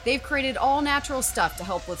covered. They've created all-natural stuff to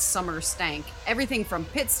help with summer stank. Everything from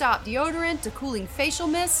pit stop deodorant to cooling facial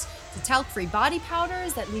mists to talc-free body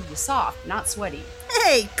powders that leave you soft, not sweaty.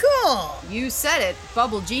 Hey, cool! You said it.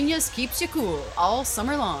 Bubble Genius keeps you cool all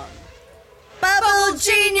summer long.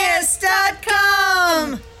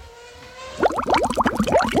 BubbleGenius.com!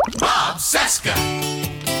 Bob Cesca.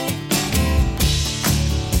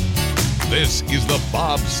 This is the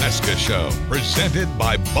Bob Cesca Show, presented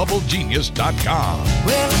by BubbleGenius.com.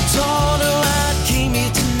 Well, it's all around, came here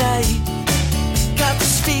tonight. Got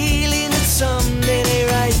this feeling that someday they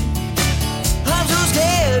right. I'm so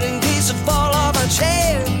scared in case I fall off my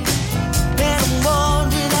chair. And I'm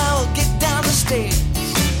wondering how I'll get down the stairs.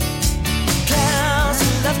 Clowns to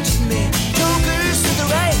the left of me, jokers to the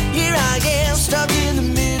right. Here I am, stuck in the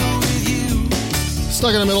middle with you.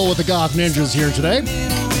 Stuck in the middle with the Goth Ninjas here today.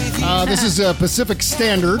 This is Pacific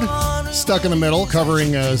Standard, Stuck in the Middle,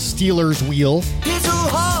 covering Steelers Wheel.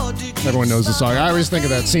 Everyone knows the song. I always think of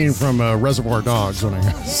that scene from Reservoir Dogs when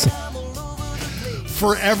I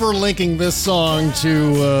forever linking this song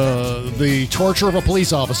to the torture of a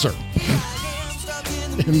police officer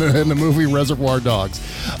in the movie Reservoir Dogs.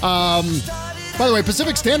 By the way,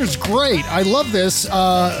 Pacific Standard's great. I love this.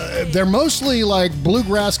 They're mostly like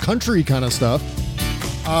bluegrass country kind of stuff.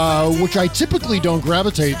 Which I typically don't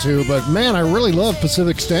gravitate to, but man, I really love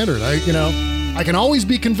Pacific Standard. I can always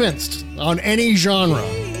be convinced on any genre.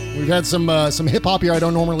 We've had some hip hop here. I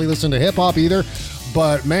don't normally listen to hip hop either,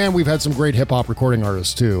 but man, we've had some great hip hop recording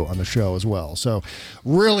artists too on the show as well. So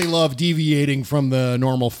really love deviating from the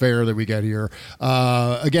normal fare that we get here.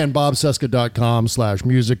 Again,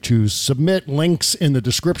 bobcesca.com/music to submit. Links in the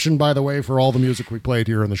description, by the way, for all the music we played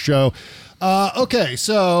here on the show. Okay,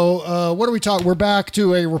 so what are we talking? We're back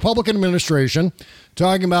to a Republican administration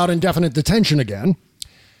talking about indefinite detention again,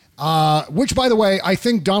 which, by the way, I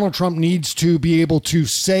think Donald Trump needs to be able to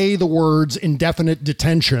say the words indefinite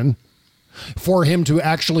detention for him to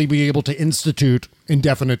actually be able to institute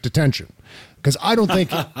indefinite detention. Because I don't think,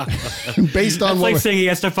 based on it's like saying he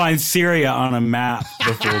has to find Syria on a map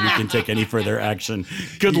before we can take any further action.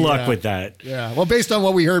 Good luck with that. Yeah, well, based on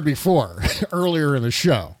what we heard before, earlier in the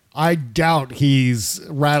show, I doubt he's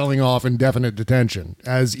rattling off indefinite detention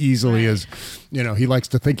as easily as, he likes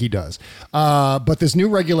to think he does. But this new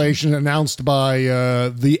regulation announced by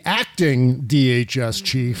the acting DHS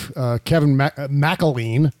chief, Kevin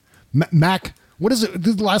McAleen, what is it?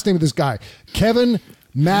 The last name of this guy? Kevin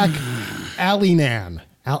McAleenan.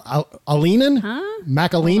 Aleenan? Huh?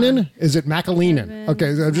 McAleenan? Is it McAleenan?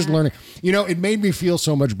 Okay, I'm just learning. It made me feel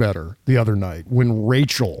so much better the other night when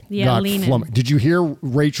Rachel got flummoxed. Did you hear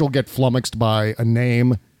Rachel get flummoxed by a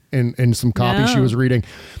name in some copy she was reading?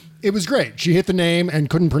 It was great. She hit the name and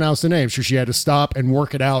couldn't pronounce the name, so she had to stop and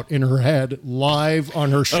work it out in her head live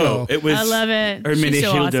on her show. Oh, it was I love it.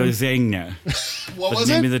 Ermenegildo Zegna. What was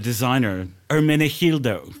the name it? of the designer?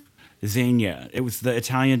 Ermenegildo Zegna. It was the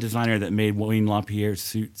Italian designer that made Wayne LaPierre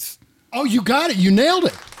suits. Oh, you got it. You nailed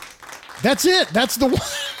it. That's it. That's the one.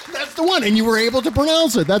 That's the one. And you were able to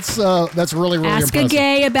pronounce it. That's really, really Ask impressive. a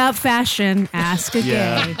gay about fashion. Ask a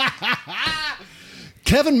gay.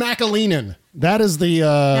 Kevin McAleenan. That is the...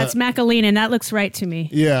 That's McAleenan. That looks right to me.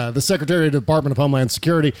 Yeah, the Secretary of the Department of Homeland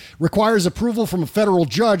Security requires approval from a federal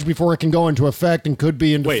judge before it can go into effect and could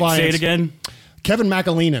be in defiance. Wait, say it again. Kevin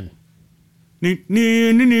McAleenan. Sorry,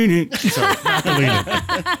 McAleenan.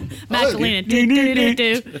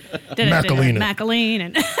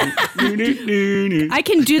 McAleenan. I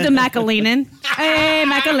can do the McAleenan. Hey,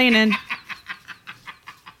 McAleenan.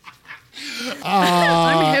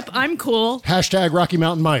 I'm hip. I'm cool. Hashtag Rocky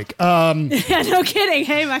Mountain Mike. Yeah, no kidding.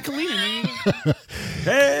 Hey, McAleenan.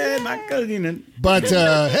 Hey, McAleenan. But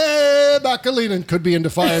hey, McAleenan could be in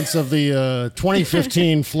defiance of the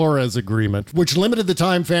 2015 Flores Agreement, which limited the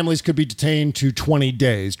time families could be detained to 20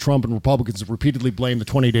 days. Trump and Republicans have repeatedly blamed the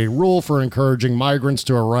 20-day rule for encouraging migrants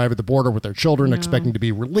to arrive at the border with their children, expecting to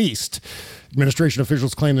be released. Administration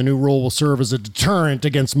officials claim the new rule will serve as a deterrent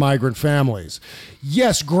against migrant families.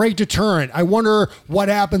 Yes, great deterrent. I wonder what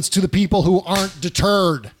happens to the people who aren't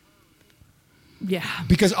deterred. Yeah.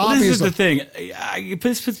 Because obviously... This is the thing.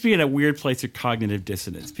 This puts me in a weird place of cognitive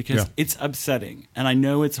dissonance because it's upsetting. And I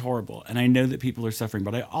know it's horrible. And I know that people are suffering.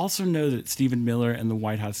 But I also know that Stephen Miller and the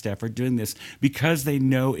White House staff are doing this because they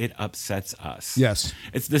know it upsets us. Yes.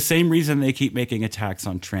 It's the same reason they keep making attacks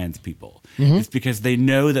on trans people. Mm-hmm. It's because they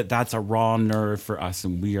know that that's a raw nerve for us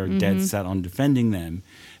and we are dead set on defending them.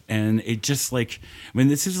 And it just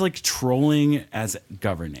this is like trolling as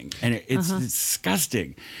governing. And it's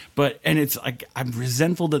disgusting. And it's like, I'm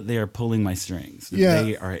resentful that they are pulling my strings. That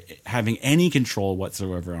they are having any control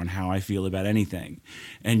whatsoever on how I feel about anything.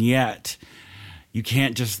 And yet, you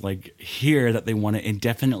can't just hear that they want to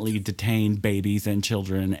indefinitely detain babies and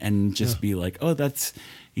children and just be like, oh, that's,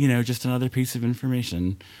 just another piece of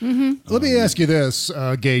information. Mm-hmm. Let me ask you this,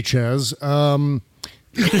 Gay Chez.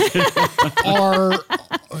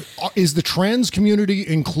 Is the trans community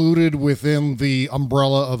included within the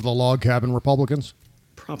umbrella of the log cabin Republicans?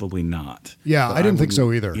 Probably not. Yeah, But I didn't think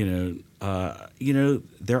so either.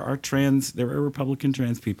 there are Republican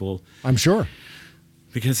trans people. I'm sure.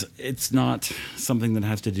 Because it's not something that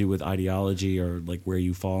has to do with ideology or like where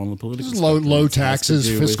you fall on the political low taxes,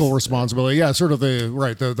 fiscal responsibility. Yeah, sort of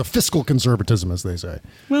the fiscal conservatism, as they say.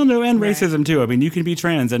 Well, no, and racism too. I mean, you can be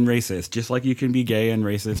trans and racist, just like you can be gay and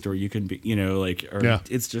racist, or you can be,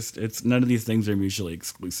 it's none of these things are mutually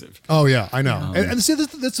exclusive. Oh yeah, I know. And see,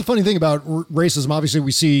 that's the funny thing about racism. Obviously,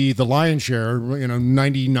 we see the lion's share,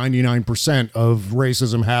 99% of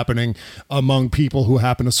racism happening among people who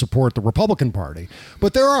happen to support the Republican Party.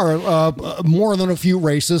 But there are more than a few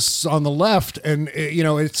racists on the left, and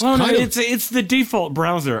it's it's the default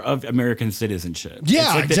browser of American citizenship. Yeah,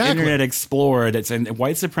 it's like exactly. The Internet Explorer. And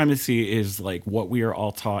white supremacy is like what we are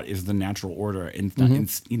all taught is the natural order, and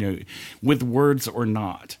with words or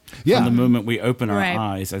not. Yeah. From the moment we open our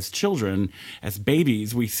eyes as children, as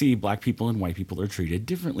babies, we see black people and white people are treated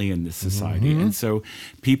differently in this society, and so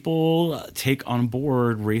people take on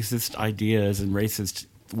board racist ideas and racist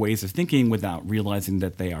ways of thinking without realizing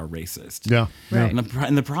that they are racist. Yeah. Right.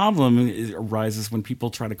 And the problem arises when people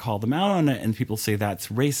try to call them out on it and people say that's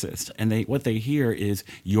racist. And what they hear is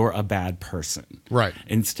you're a bad person. Right.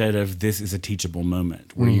 Instead of this is a teachable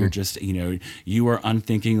moment where you're just, you are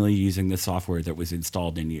unthinkingly using the software that was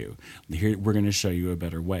installed in you. Here, we're going to show you a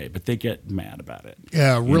better way. But they get mad about it.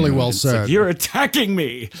 Yeah, really well said. Like, you're attacking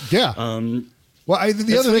me. Yeah. Well,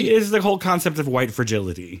 the other thing is the whole concept of white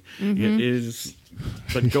fragility. It is...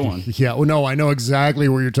 But go on. Yeah, well, no, I know exactly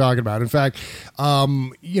what you're talking about. In fact,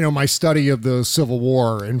 my study of the Civil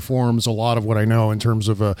War informs a lot of what I know in terms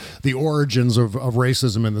of the origins of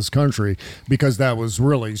racism in this country, because that was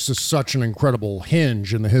really just such an incredible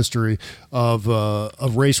hinge in the history of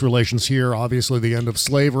race relations here. Obviously, the end of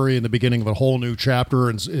slavery and the beginning of a whole new chapter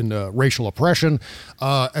in racial oppression.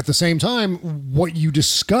 At the same time, what you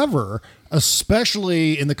discover,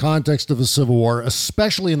 especially in the context of the Civil War,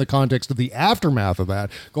 especially in the context of the aftermath of that,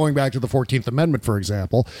 going back to the 14th Amendment, for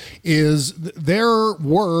example, is there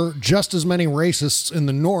were just as many racists in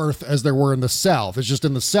the North as there were in the South. It's just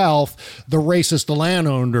in the South, the racist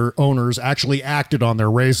landowners actually acted on their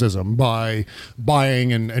racism by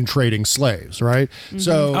buying and trading slaves, right?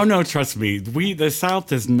 So, oh no, trust me, the South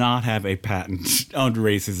does not have a patent on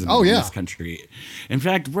racism in this country. In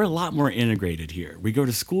fact, we're a lot more integrated here. We go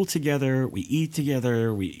to school together. We eat together,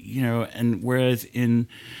 and whereas in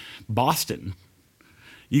Boston,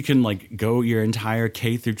 you can like go your entire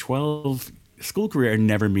K through 12 school career and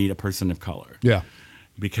never meet a person of color. Yeah.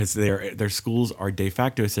 Because their schools are de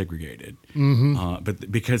facto segregated.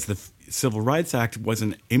 But because the Civil Rights Act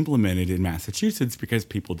wasn't implemented in Massachusetts because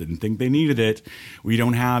people didn't think they needed it, we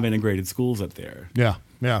don't have integrated schools up there. Yeah.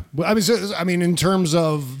 Yeah. I mean, in terms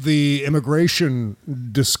of the immigration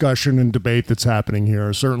discussion and debate that's happening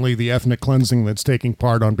here, certainly the ethnic cleansing that's taking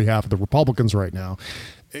part on behalf of the Republicans right now,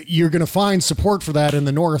 you're going to find support for that in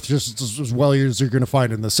the North just as well as you're going to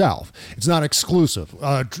find in the South. It's not exclusive.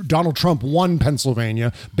 Donald Trump won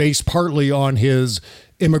Pennsylvania based partly on his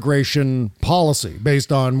immigration policy,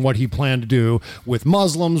 based on what he planned to do with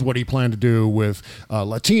Muslims, what he planned to do with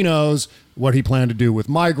Latinos, what he planned to do with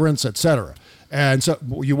migrants, etc. And so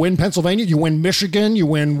you win Pennsylvania, you win Michigan, you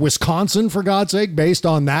win Wisconsin, for God's sake, based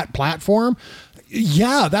on that platform.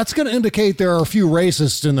 Yeah, that's going to indicate there are a few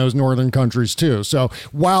racists in those northern countries too. So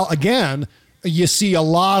while, again, you see a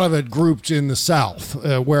lot of it grouped in the South,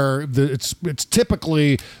 where it's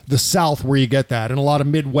typically the South where you get that, and a lot of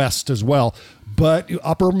Midwest as well. But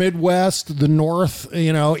upper Midwest, the North,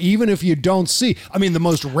 even if you don't see, the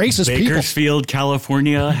most racist Bakersfield,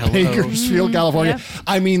 California. Hello. Bakersfield, California.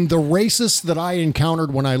 Yeah. The racists that I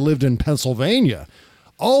encountered when I lived in Pennsylvania,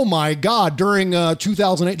 oh my God, during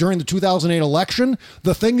 2008, during the 2008 election,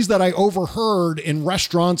 the things that I overheard in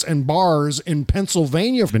restaurants and bars in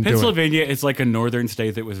Pennsylvania. Pennsylvania is like a northern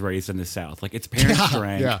state that was raised in the South. Like its parents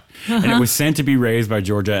drank, and it was sent to be raised by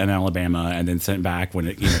Georgia and Alabama, and then sent back when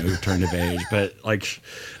it turned of age. But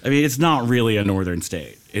it's not really a northern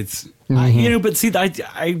state. It's but see,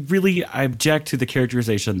 I really object to the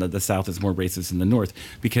characterization that the South is more racist than the North,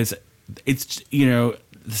 because it's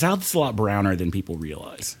the South is a lot browner than people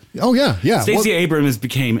realize. Oh, yeah, yeah. Stacey Abrams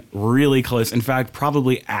became really close. In fact,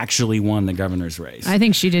 probably actually won the governor's race. I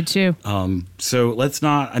think she did, too. So let's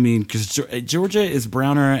not, because Georgia is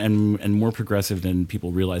browner and more progressive than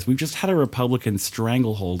people realize. We've just had a Republican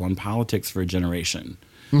stranglehold on politics for a generation.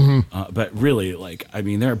 But really,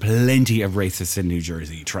 there are plenty of racists in New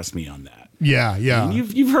Jersey. Trust me on that. Yeah, yeah.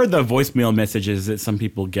 You've heard the voicemail messages that some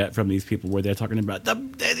people get from these people where they're talking about the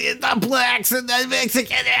blacks and the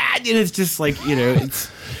Mexican, and it's just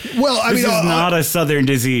it's. Well, this is not a Southern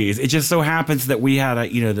disease. It just so happens that we had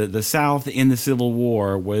the South in the Civil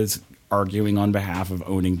War was arguing on behalf of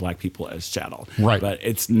owning black people as chattel. Right. But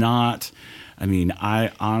it's not. I mean,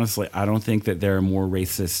 I don't think that there are more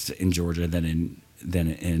racists in Georgia than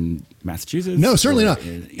in Massachusetts. No, certainly not.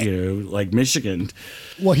 Like Michigan.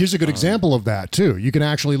 Well, here's a good example of that, too. You can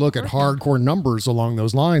actually look at hardcore numbers along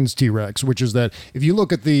those lines, T-Rex, which is that if you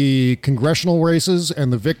look at the congressional races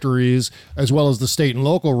and the victories, as well as the state and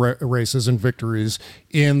local races and victories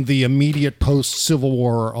in the immediate post-Civil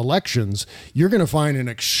War elections, you're going to find an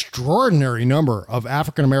extraordinary number of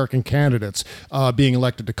African-American candidates being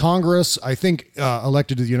elected to Congress, I think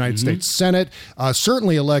elected to the United States Senate,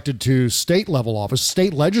 certainly elected to state-level office.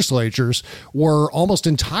 State legislatures were almost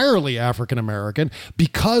entirely African-American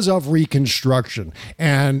because of Reconstruction.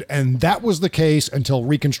 And that was the case until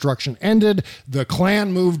Reconstruction ended. The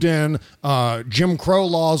Klan moved in, Jim Crow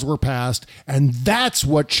laws were passed, and that's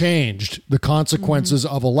what changed the consequences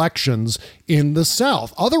of elections in the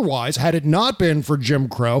South. Otherwise, had it not been for Jim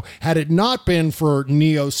Crow, had it not been for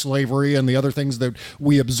neo-slavery and the other things that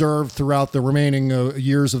we observed throughout the remaining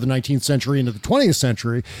years of the 19th century into the 20th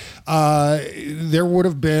century, there would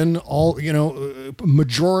have been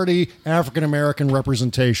majority African-American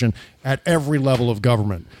representation at every level of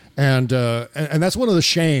government. And that's one of the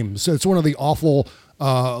shames. It's one of the awful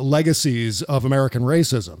legacies of American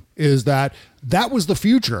racism, is that was the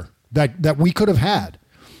future that we could have had.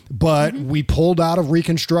 But we pulled out of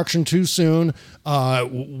Reconstruction too soon.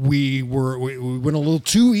 We went a little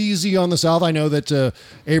too easy on the South. I know that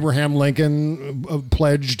Abraham Lincoln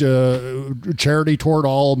pledged charity toward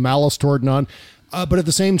all, malice toward none. But at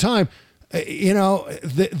the same time,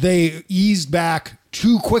 they eased back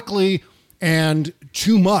too quickly and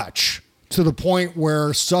too much, to the point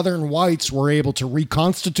where Southern whites were able to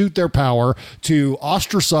reconstitute their power, to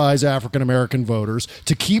ostracize African-American voters,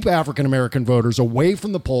 to keep African-American voters away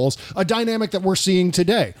from the polls, a dynamic that we're seeing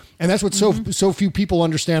today. And that's what so few people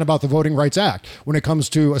understand about the Voting Rights Act when it comes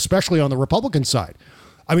to, especially on the Republican side.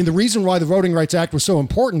 I mean, the reason why the Voting Rights Act was so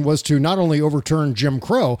important was to not only overturn Jim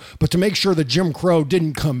Crow, but to make sure that Jim Crow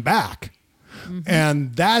didn't come back.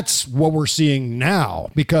 And that's what we're seeing now,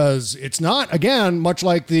 because it's not, again, much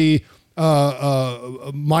like the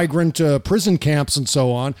migrant prison camps and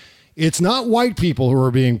so on. It's not white people who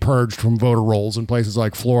are being purged from voter rolls in places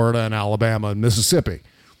like Florida and Alabama and Mississippi.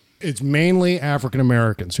 It's mainly African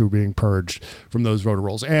Americans who are being purged from those voter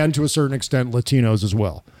rolls, and to a certain extent Latinos as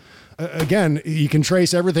well. Again, you can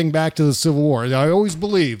trace everything back to the Civil War. I always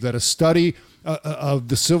believe that a study of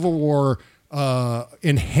the Civil War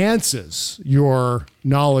enhances your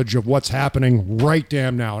knowledge of what's happening right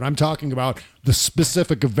damn now. And I'm talking about the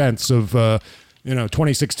specific events of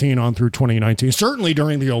 2016 on through 2019, certainly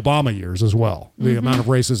during the Obama years as well, the amount of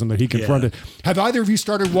racism that he confronted. Have either of you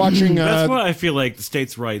started watching? That's why I feel like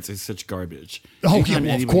states' rights is such garbage. Oh, yeah,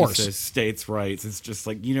 well, of course. Says states' rights, it's just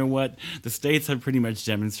like, you know what? The states have pretty much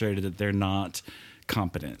demonstrated that they're not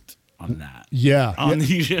competent on that. Yeah. In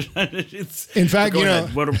fact,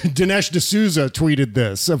 Dinesh D'Souza tweeted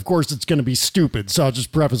this. Of course, it's going to be stupid, so I'll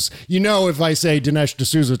just preface. If I say Dinesh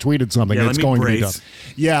D'Souza tweeted something, it's going to be dumb.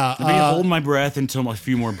 Yeah. Let me hold my breath until a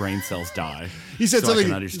few more brain cells die. He said something. I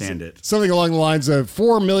can understand it. Something along the lines of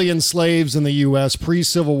 4 million slaves in the U.S.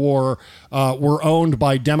 pre-Civil War were owned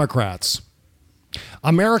by Democrats.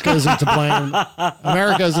 America isn't to blame.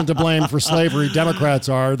 America isn't to blame for slavery. Democrats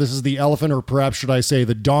are. This is the elephant, or perhaps should I say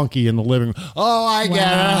the donkey in the living room. Oh, I get it.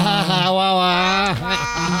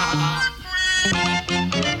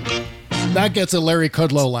 That gets a Larry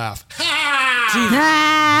Kudlow laugh.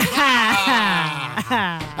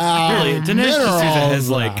 Really, Dinesh D'Souza has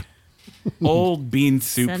like old bean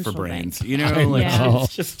soup Central for brains. Bank.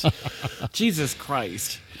 It's just Jesus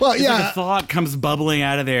Christ. Well, it's yeah. like a thought comes bubbling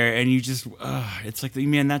out of there, and you just, it's like,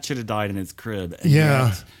 man, that should have died in its crib. And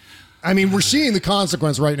yeah. I mean, we're seeing the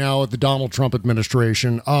consequence right now of the Donald Trump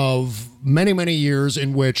administration of many, many years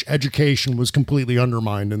in which education was completely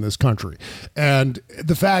undermined in this country. And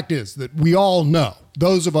the fact is that we all know,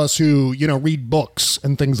 those of us who, read books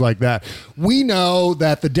and things like that, we know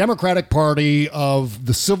that the Democratic Party of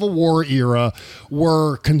the Civil War era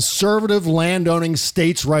were conservative, landowning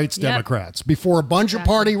states' rights Democrats before a bunch of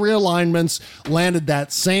party realignments landed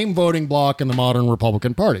that same voting bloc in the modern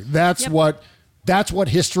Republican Party. That's what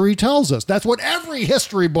history tells us. That's what every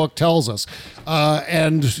history book tells us.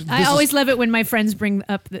 And I always love it when my friends bring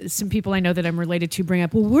up, some people I know that I'm related to bring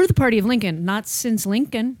up, well, we're the party of Lincoln. Not since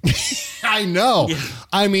Lincoln. I know. Yeah.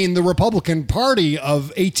 I mean, the Republican Party of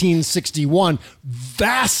 1861,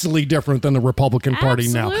 vastly different than the Republican Party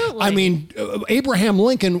now. I mean, Abraham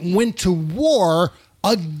Lincoln went to war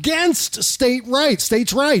against states'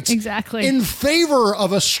 rights. Exactly. In favor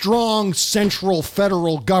of a strong central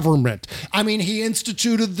federal government. I mean, he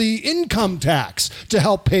instituted the income tax to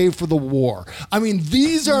help pay for the war. I mean,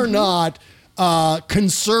 these are not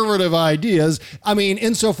conservative ideas. I mean,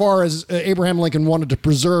 insofar as Abraham Lincoln wanted to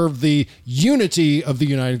preserve the unity of the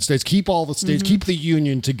United States, keep all the states, keep the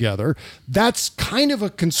Union together, that's kind of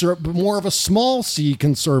a more of a small C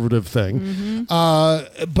conservative thing.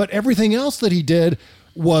 But everything else that he did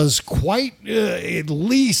was quite at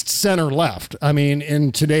least center left. I mean,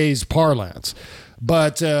 in today's parlance.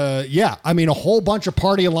 But yeah, I mean, a whole bunch of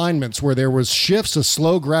party alignments where there was shifts, a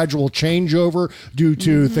slow, gradual changeover due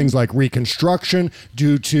to things like Reconstruction,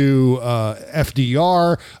 due to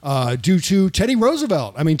FDR, due to Teddy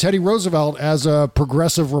Roosevelt. I mean, Teddy Roosevelt, as a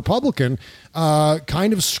progressive Republican,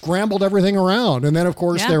 kind of scrambled everything around. And then, of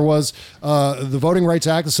course, there was the Voting Rights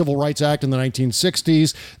Act, the Civil Rights Act in the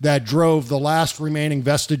 1960s that drove the last remaining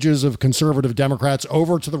vestiges of conservative Democrats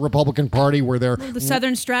over to the Republican Party, where they're... Well, the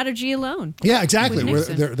Southern strategy alone. Yeah, exactly. Where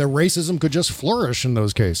their racism could just flourish in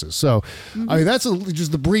those cases. So, I mean, that's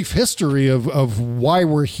just the brief history of why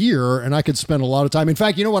we're here. And I could spend a lot of time. In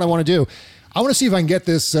fact, you know what I want to do? I want to see if I can get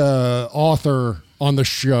this author on the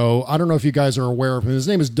show. I don't know if you guys are aware of him. His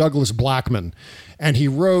name is Douglas Blackman. And he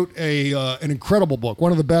wrote an incredible book,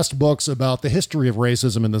 one of the best books about the history of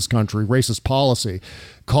racism in this country, racist policy,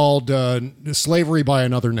 called Slavery by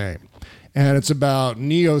Another Name. And it's about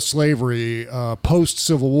neo-slavery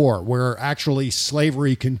post-Civil War, where actually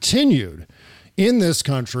slavery continued in this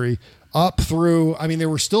country up through, I mean, there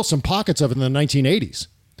were still some pockets of it in the 1980s,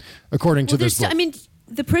 according to this book. I mean,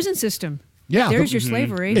 the prison system. Yeah, there's your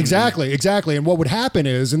slavery. Exactly. And what would happen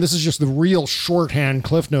is, and this is just the real shorthand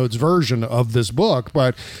Cliff Notes version of this book,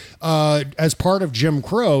 but as part of Jim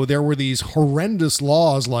Crow, there were these horrendous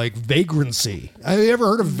laws like vagrancy. Have you ever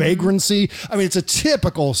heard of vagrancy? I mean, it's a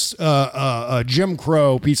typical Jim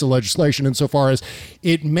Crow piece of legislation insofar as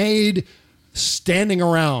it made standing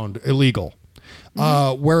around illegal.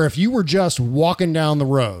 Where if you were just walking down the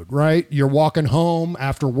road, right? You're walking home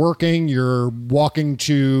after working, you're walking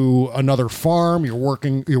to another farm, you're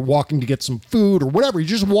walking to get some food or whatever, you're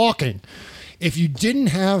just walking. If you didn't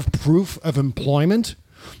have proof of employment,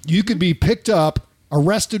 you could be picked up,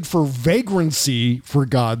 arrested for vagrancy, for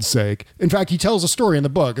God's sake. In fact, he tells a story in the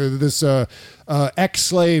book. This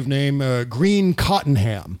ex-slave named Green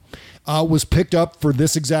Cottenham was picked up for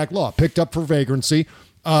this exact law, picked up for vagrancy,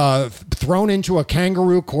 thrown into a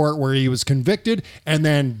kangaroo court where he was convicted and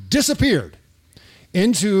then disappeared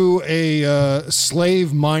into a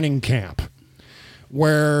slave mining camp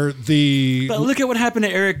where But look at what happened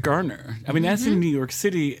to Eric Garner. I mean, that's in New York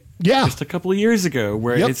City just a couple of years ago,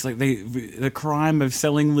 where it's like the crime of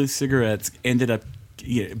selling loose cigarettes ended up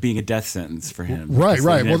being a death sentence for him. Right. He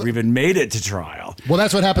never even made it to trial. Well,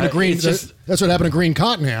 that's what happened to Green. That's what happened to Green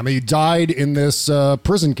Cottenham. He died in this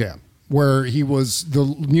prison camp, where he was, the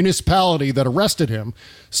municipality that arrested him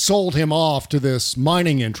sold him off to this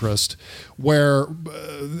mining interest where,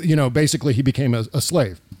 basically he became a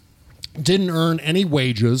slave. Didn't earn any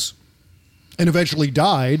wages and eventually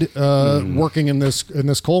died working in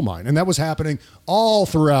this coal mine. And that was happening all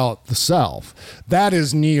throughout the South. That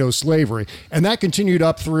is neo-slavery. And that continued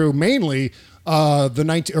up through mainly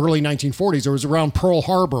the early 1940s. It was around Pearl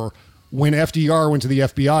Harbor when FDR went to the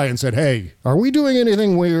FBI and said, hey, are we doing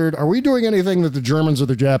anything weird? Are we doing anything that the Germans or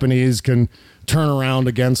the Japanese can turn around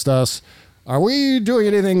against us? Are we doing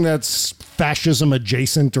anything that's fascism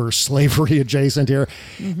adjacent or slavery adjacent here?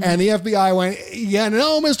 And the FBI went, yeah,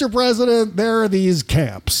 no, Mr. President, there are these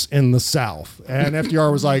camps in the South. And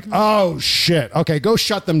FDR was like, oh, shit. Okay, go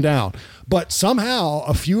shut them down. But somehow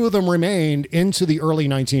a few of them remained into the early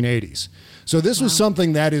 1980s. So this was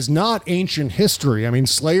something that is not ancient history. I mean,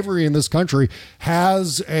 slavery in this country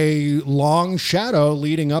has a long shadow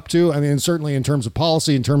leading up to, I mean, certainly in terms of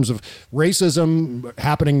policy, in terms of racism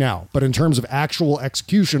happening now, but in terms of actual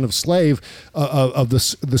execution of the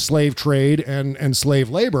slave trade and slave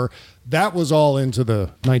labor, that was all into the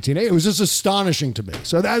 1980s. It was just astonishing to me.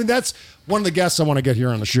 So that's one of the guests I want to get here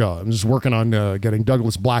on the show. I'm just working on getting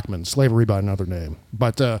Douglas Blackman, Slavery by Another Name.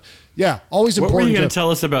 But yeah, always important. What were you going to tell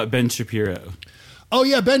us about Ben Shapiro? Oh,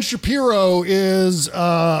 yeah, Ben Shapiro is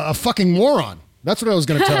a fucking moron. That's what I was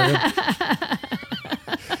going to tell you.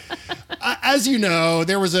 As you know,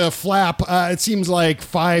 there was a flap, it seems like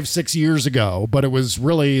 5-6 years ago, but it was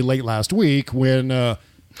really late last week when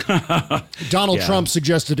Donald Trump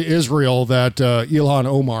suggested to Israel that Ilhan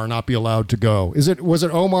Omar not be allowed to go. Was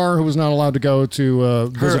it Omar who was not allowed to go to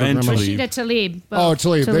visit her? Rashida Tlaib.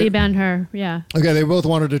 Tlaib. Tlaib and her, yeah. Okay, they both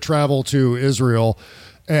wanted to travel to Israel.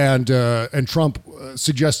 and Trump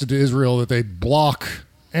suggested to Israel that they block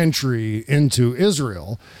entry into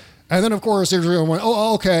Israel. And then, of course, Israel went,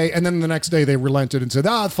 oh, okay. And then the next day they relented and said,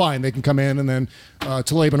 fine, they can come in. And then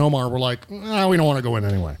Tlaib and Omar were like, we don't want to go in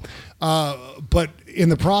anyway. But in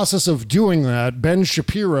the process of doing that, Ben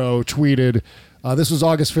Shapiro tweeted, this was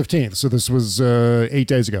August 15th, so this was 8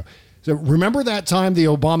 days ago. So remember that time the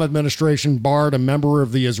Obama administration barred a member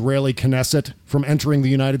of the Israeli Knesset from entering the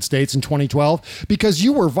United States in 2012? Because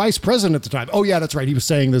you were vice president at the time. Oh, yeah, that's right. He was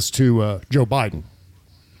saying this to Joe Biden.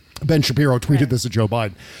 Ben Shapiro tweeted this to Joe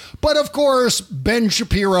Biden. But of course, Ben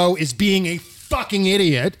Shapiro is being a fucking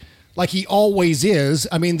idiot, like he always is.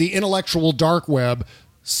 I mean, the intellectual dark web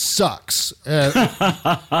sucks.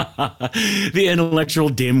 The intellectual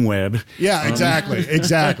dim web. Yeah, exactly.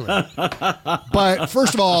 But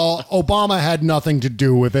first of all, Obama had nothing to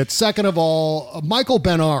do with it. Second of all, Michael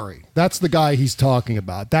Ben-Ari, that's the guy he's talking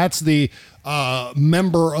about. That's the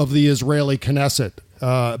member of the Israeli Knesset.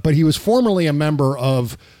 But he was formerly a member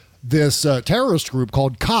of this terrorist group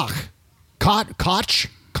called Koch. Koch?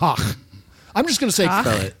 I'm just going to say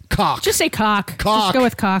Koch. Just say Koch. Just go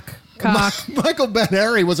with Koch. Michael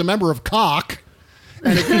Ben-Ari was a member of Koch.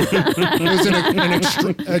 And it was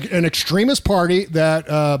an extremist party that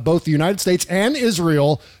both the United States and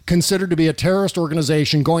Israel considered to be a terrorist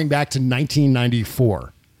organization going back to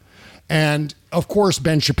 1994. And, of course,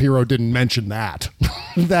 Ben Shapiro didn't mention that.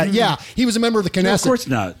 He was a member of the Knesset. No, of course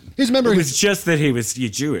not. He's a member. It was just that he was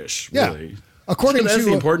Jewish, really. Yeah. That's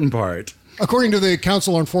the important part. According to the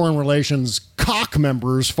Council on Foreign Relations, Koch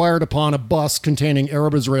members fired upon a bus containing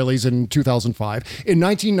Arab Israelis in 2005. In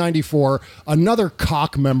 1994, another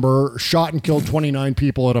Koch member shot and killed 29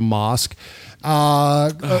 people at a mosque.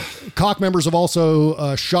 Koch members have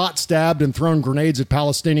also shot, stabbed, and thrown grenades at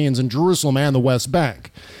Palestinians in Jerusalem and the West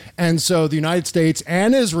Bank. And so the United States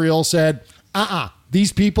and Israel said,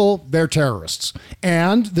 these people, they're terrorists.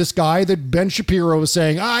 And this guy that Ben Shapiro was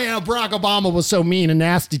saying, Barack Obama was so mean and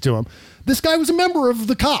nasty to him. This guy was a member of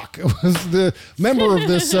the Koch, was the member of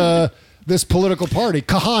this political party.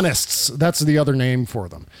 Kahanists, that's the other name for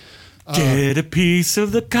them. Get a piece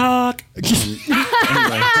of the cock.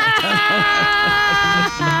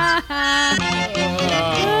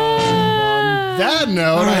 That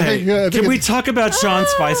note, right. I think Can we talk about Sean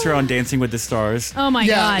Spicer on Dancing with the Stars? Oh my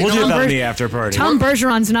God! We'll do that on the after party. Tom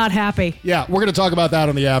Bergeron's not happy. Yeah, we're going to talk about that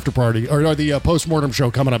on the after party or the postmortem show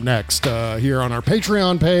coming up next here on our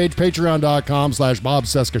Patreon page, patreon.com/Bob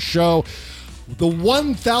Cesca Show. The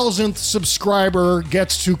 1,000th subscriber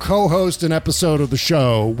gets to co-host an episode of the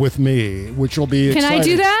show with me, which will be exciting. Can I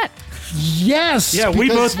do that? Yes. Yeah, we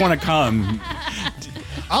both want to come.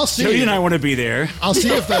 I'll see. Jody and I want to be there. I'll see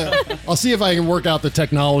if I can work out the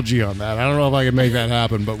technology on that. I don't know if I can make that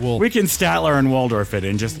happen, but we can Statler and Waldorf it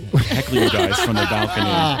and just heckle you guys from the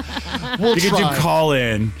balcony. We'll you can do call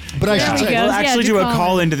in. But I should say, we'll actually do a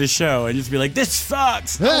call into the show and just be like, "This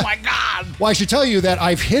sucks." Oh my God. Well, I should tell you that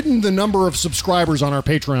I've hidden the number of subscribers on our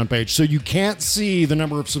Patreon page, so you can't see the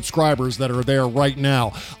number of subscribers that are there right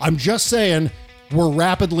now. I'm just saying. We're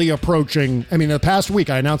rapidly approaching. I mean, the past week,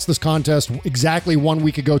 I announced this contest exactly 1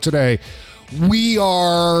 week ago today. We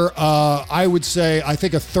are, I would say, I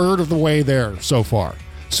think a third of the way there so far.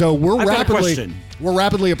 So we're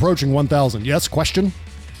rapidly approaching 1,000. Yes, question?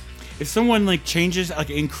 If someone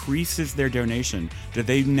increases their donation, do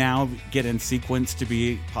they now get in sequence to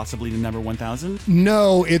be possibly the number 1,000?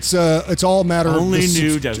 No, it's all a matter of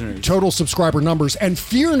new donors. Total subscriber numbers. And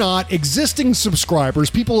fear not, existing subscribers,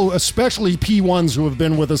 people, especially P1s who have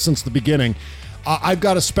been with us since the beginning, I've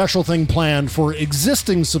got a special thing planned for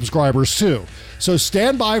existing subscribers too. So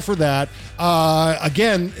stand by for that.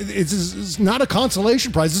 Again, it's not a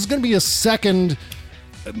consolation prize. This is going to be a second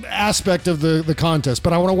aspect of the contest,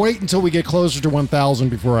 but I want to wait until we get closer to 1,000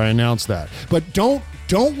 before I announce that. But don't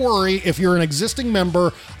worry if you're an existing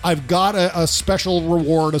member. I've got a special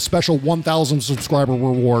reward, a special 1,000 subscriber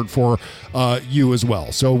reward for you as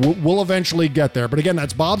well. So we'll eventually get there. But again,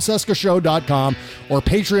 that's BobCescaShow.com or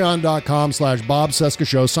Patreon.com/Bob Cesca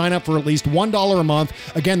Show. Sign up for at least $1 a month.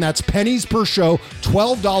 Again, that's pennies per show,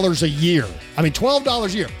 $12 a year. I mean,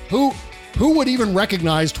 $12 a year. Who would even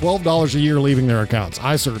recognize $12 a year leaving their accounts?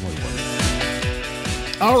 I certainly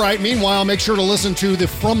would. All right. Meanwhile, make sure to listen to the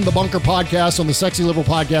From the Bunker podcast on the Sexy Liberal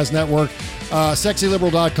Podcast Network,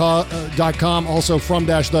 sexyliberal.com, also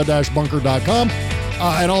from-the-bunker.com,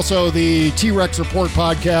 and also the T-Rex Report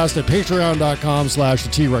podcast at patreon.com/the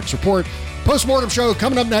T-Rex Report. Postmortem show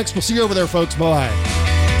coming up next. We'll see you over there, folks. Bye.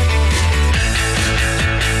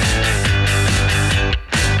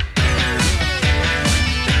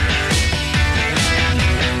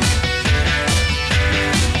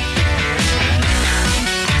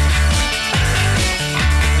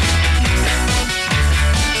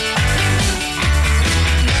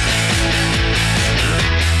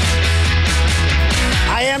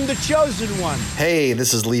 chosen one. Hey,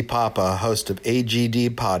 this is Lee Papa, host of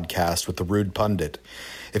AGD Podcast with The Rude Pundit.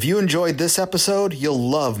 If you enjoyed this episode, you'll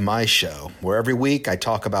love my show, where every week I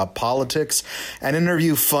talk about politics and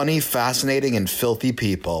interview funny, fascinating, and filthy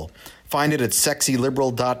people. Find it at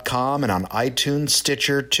sexyliberal.com and on iTunes,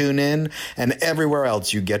 Stitcher, TuneIn, and everywhere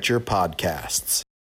else you get your podcasts.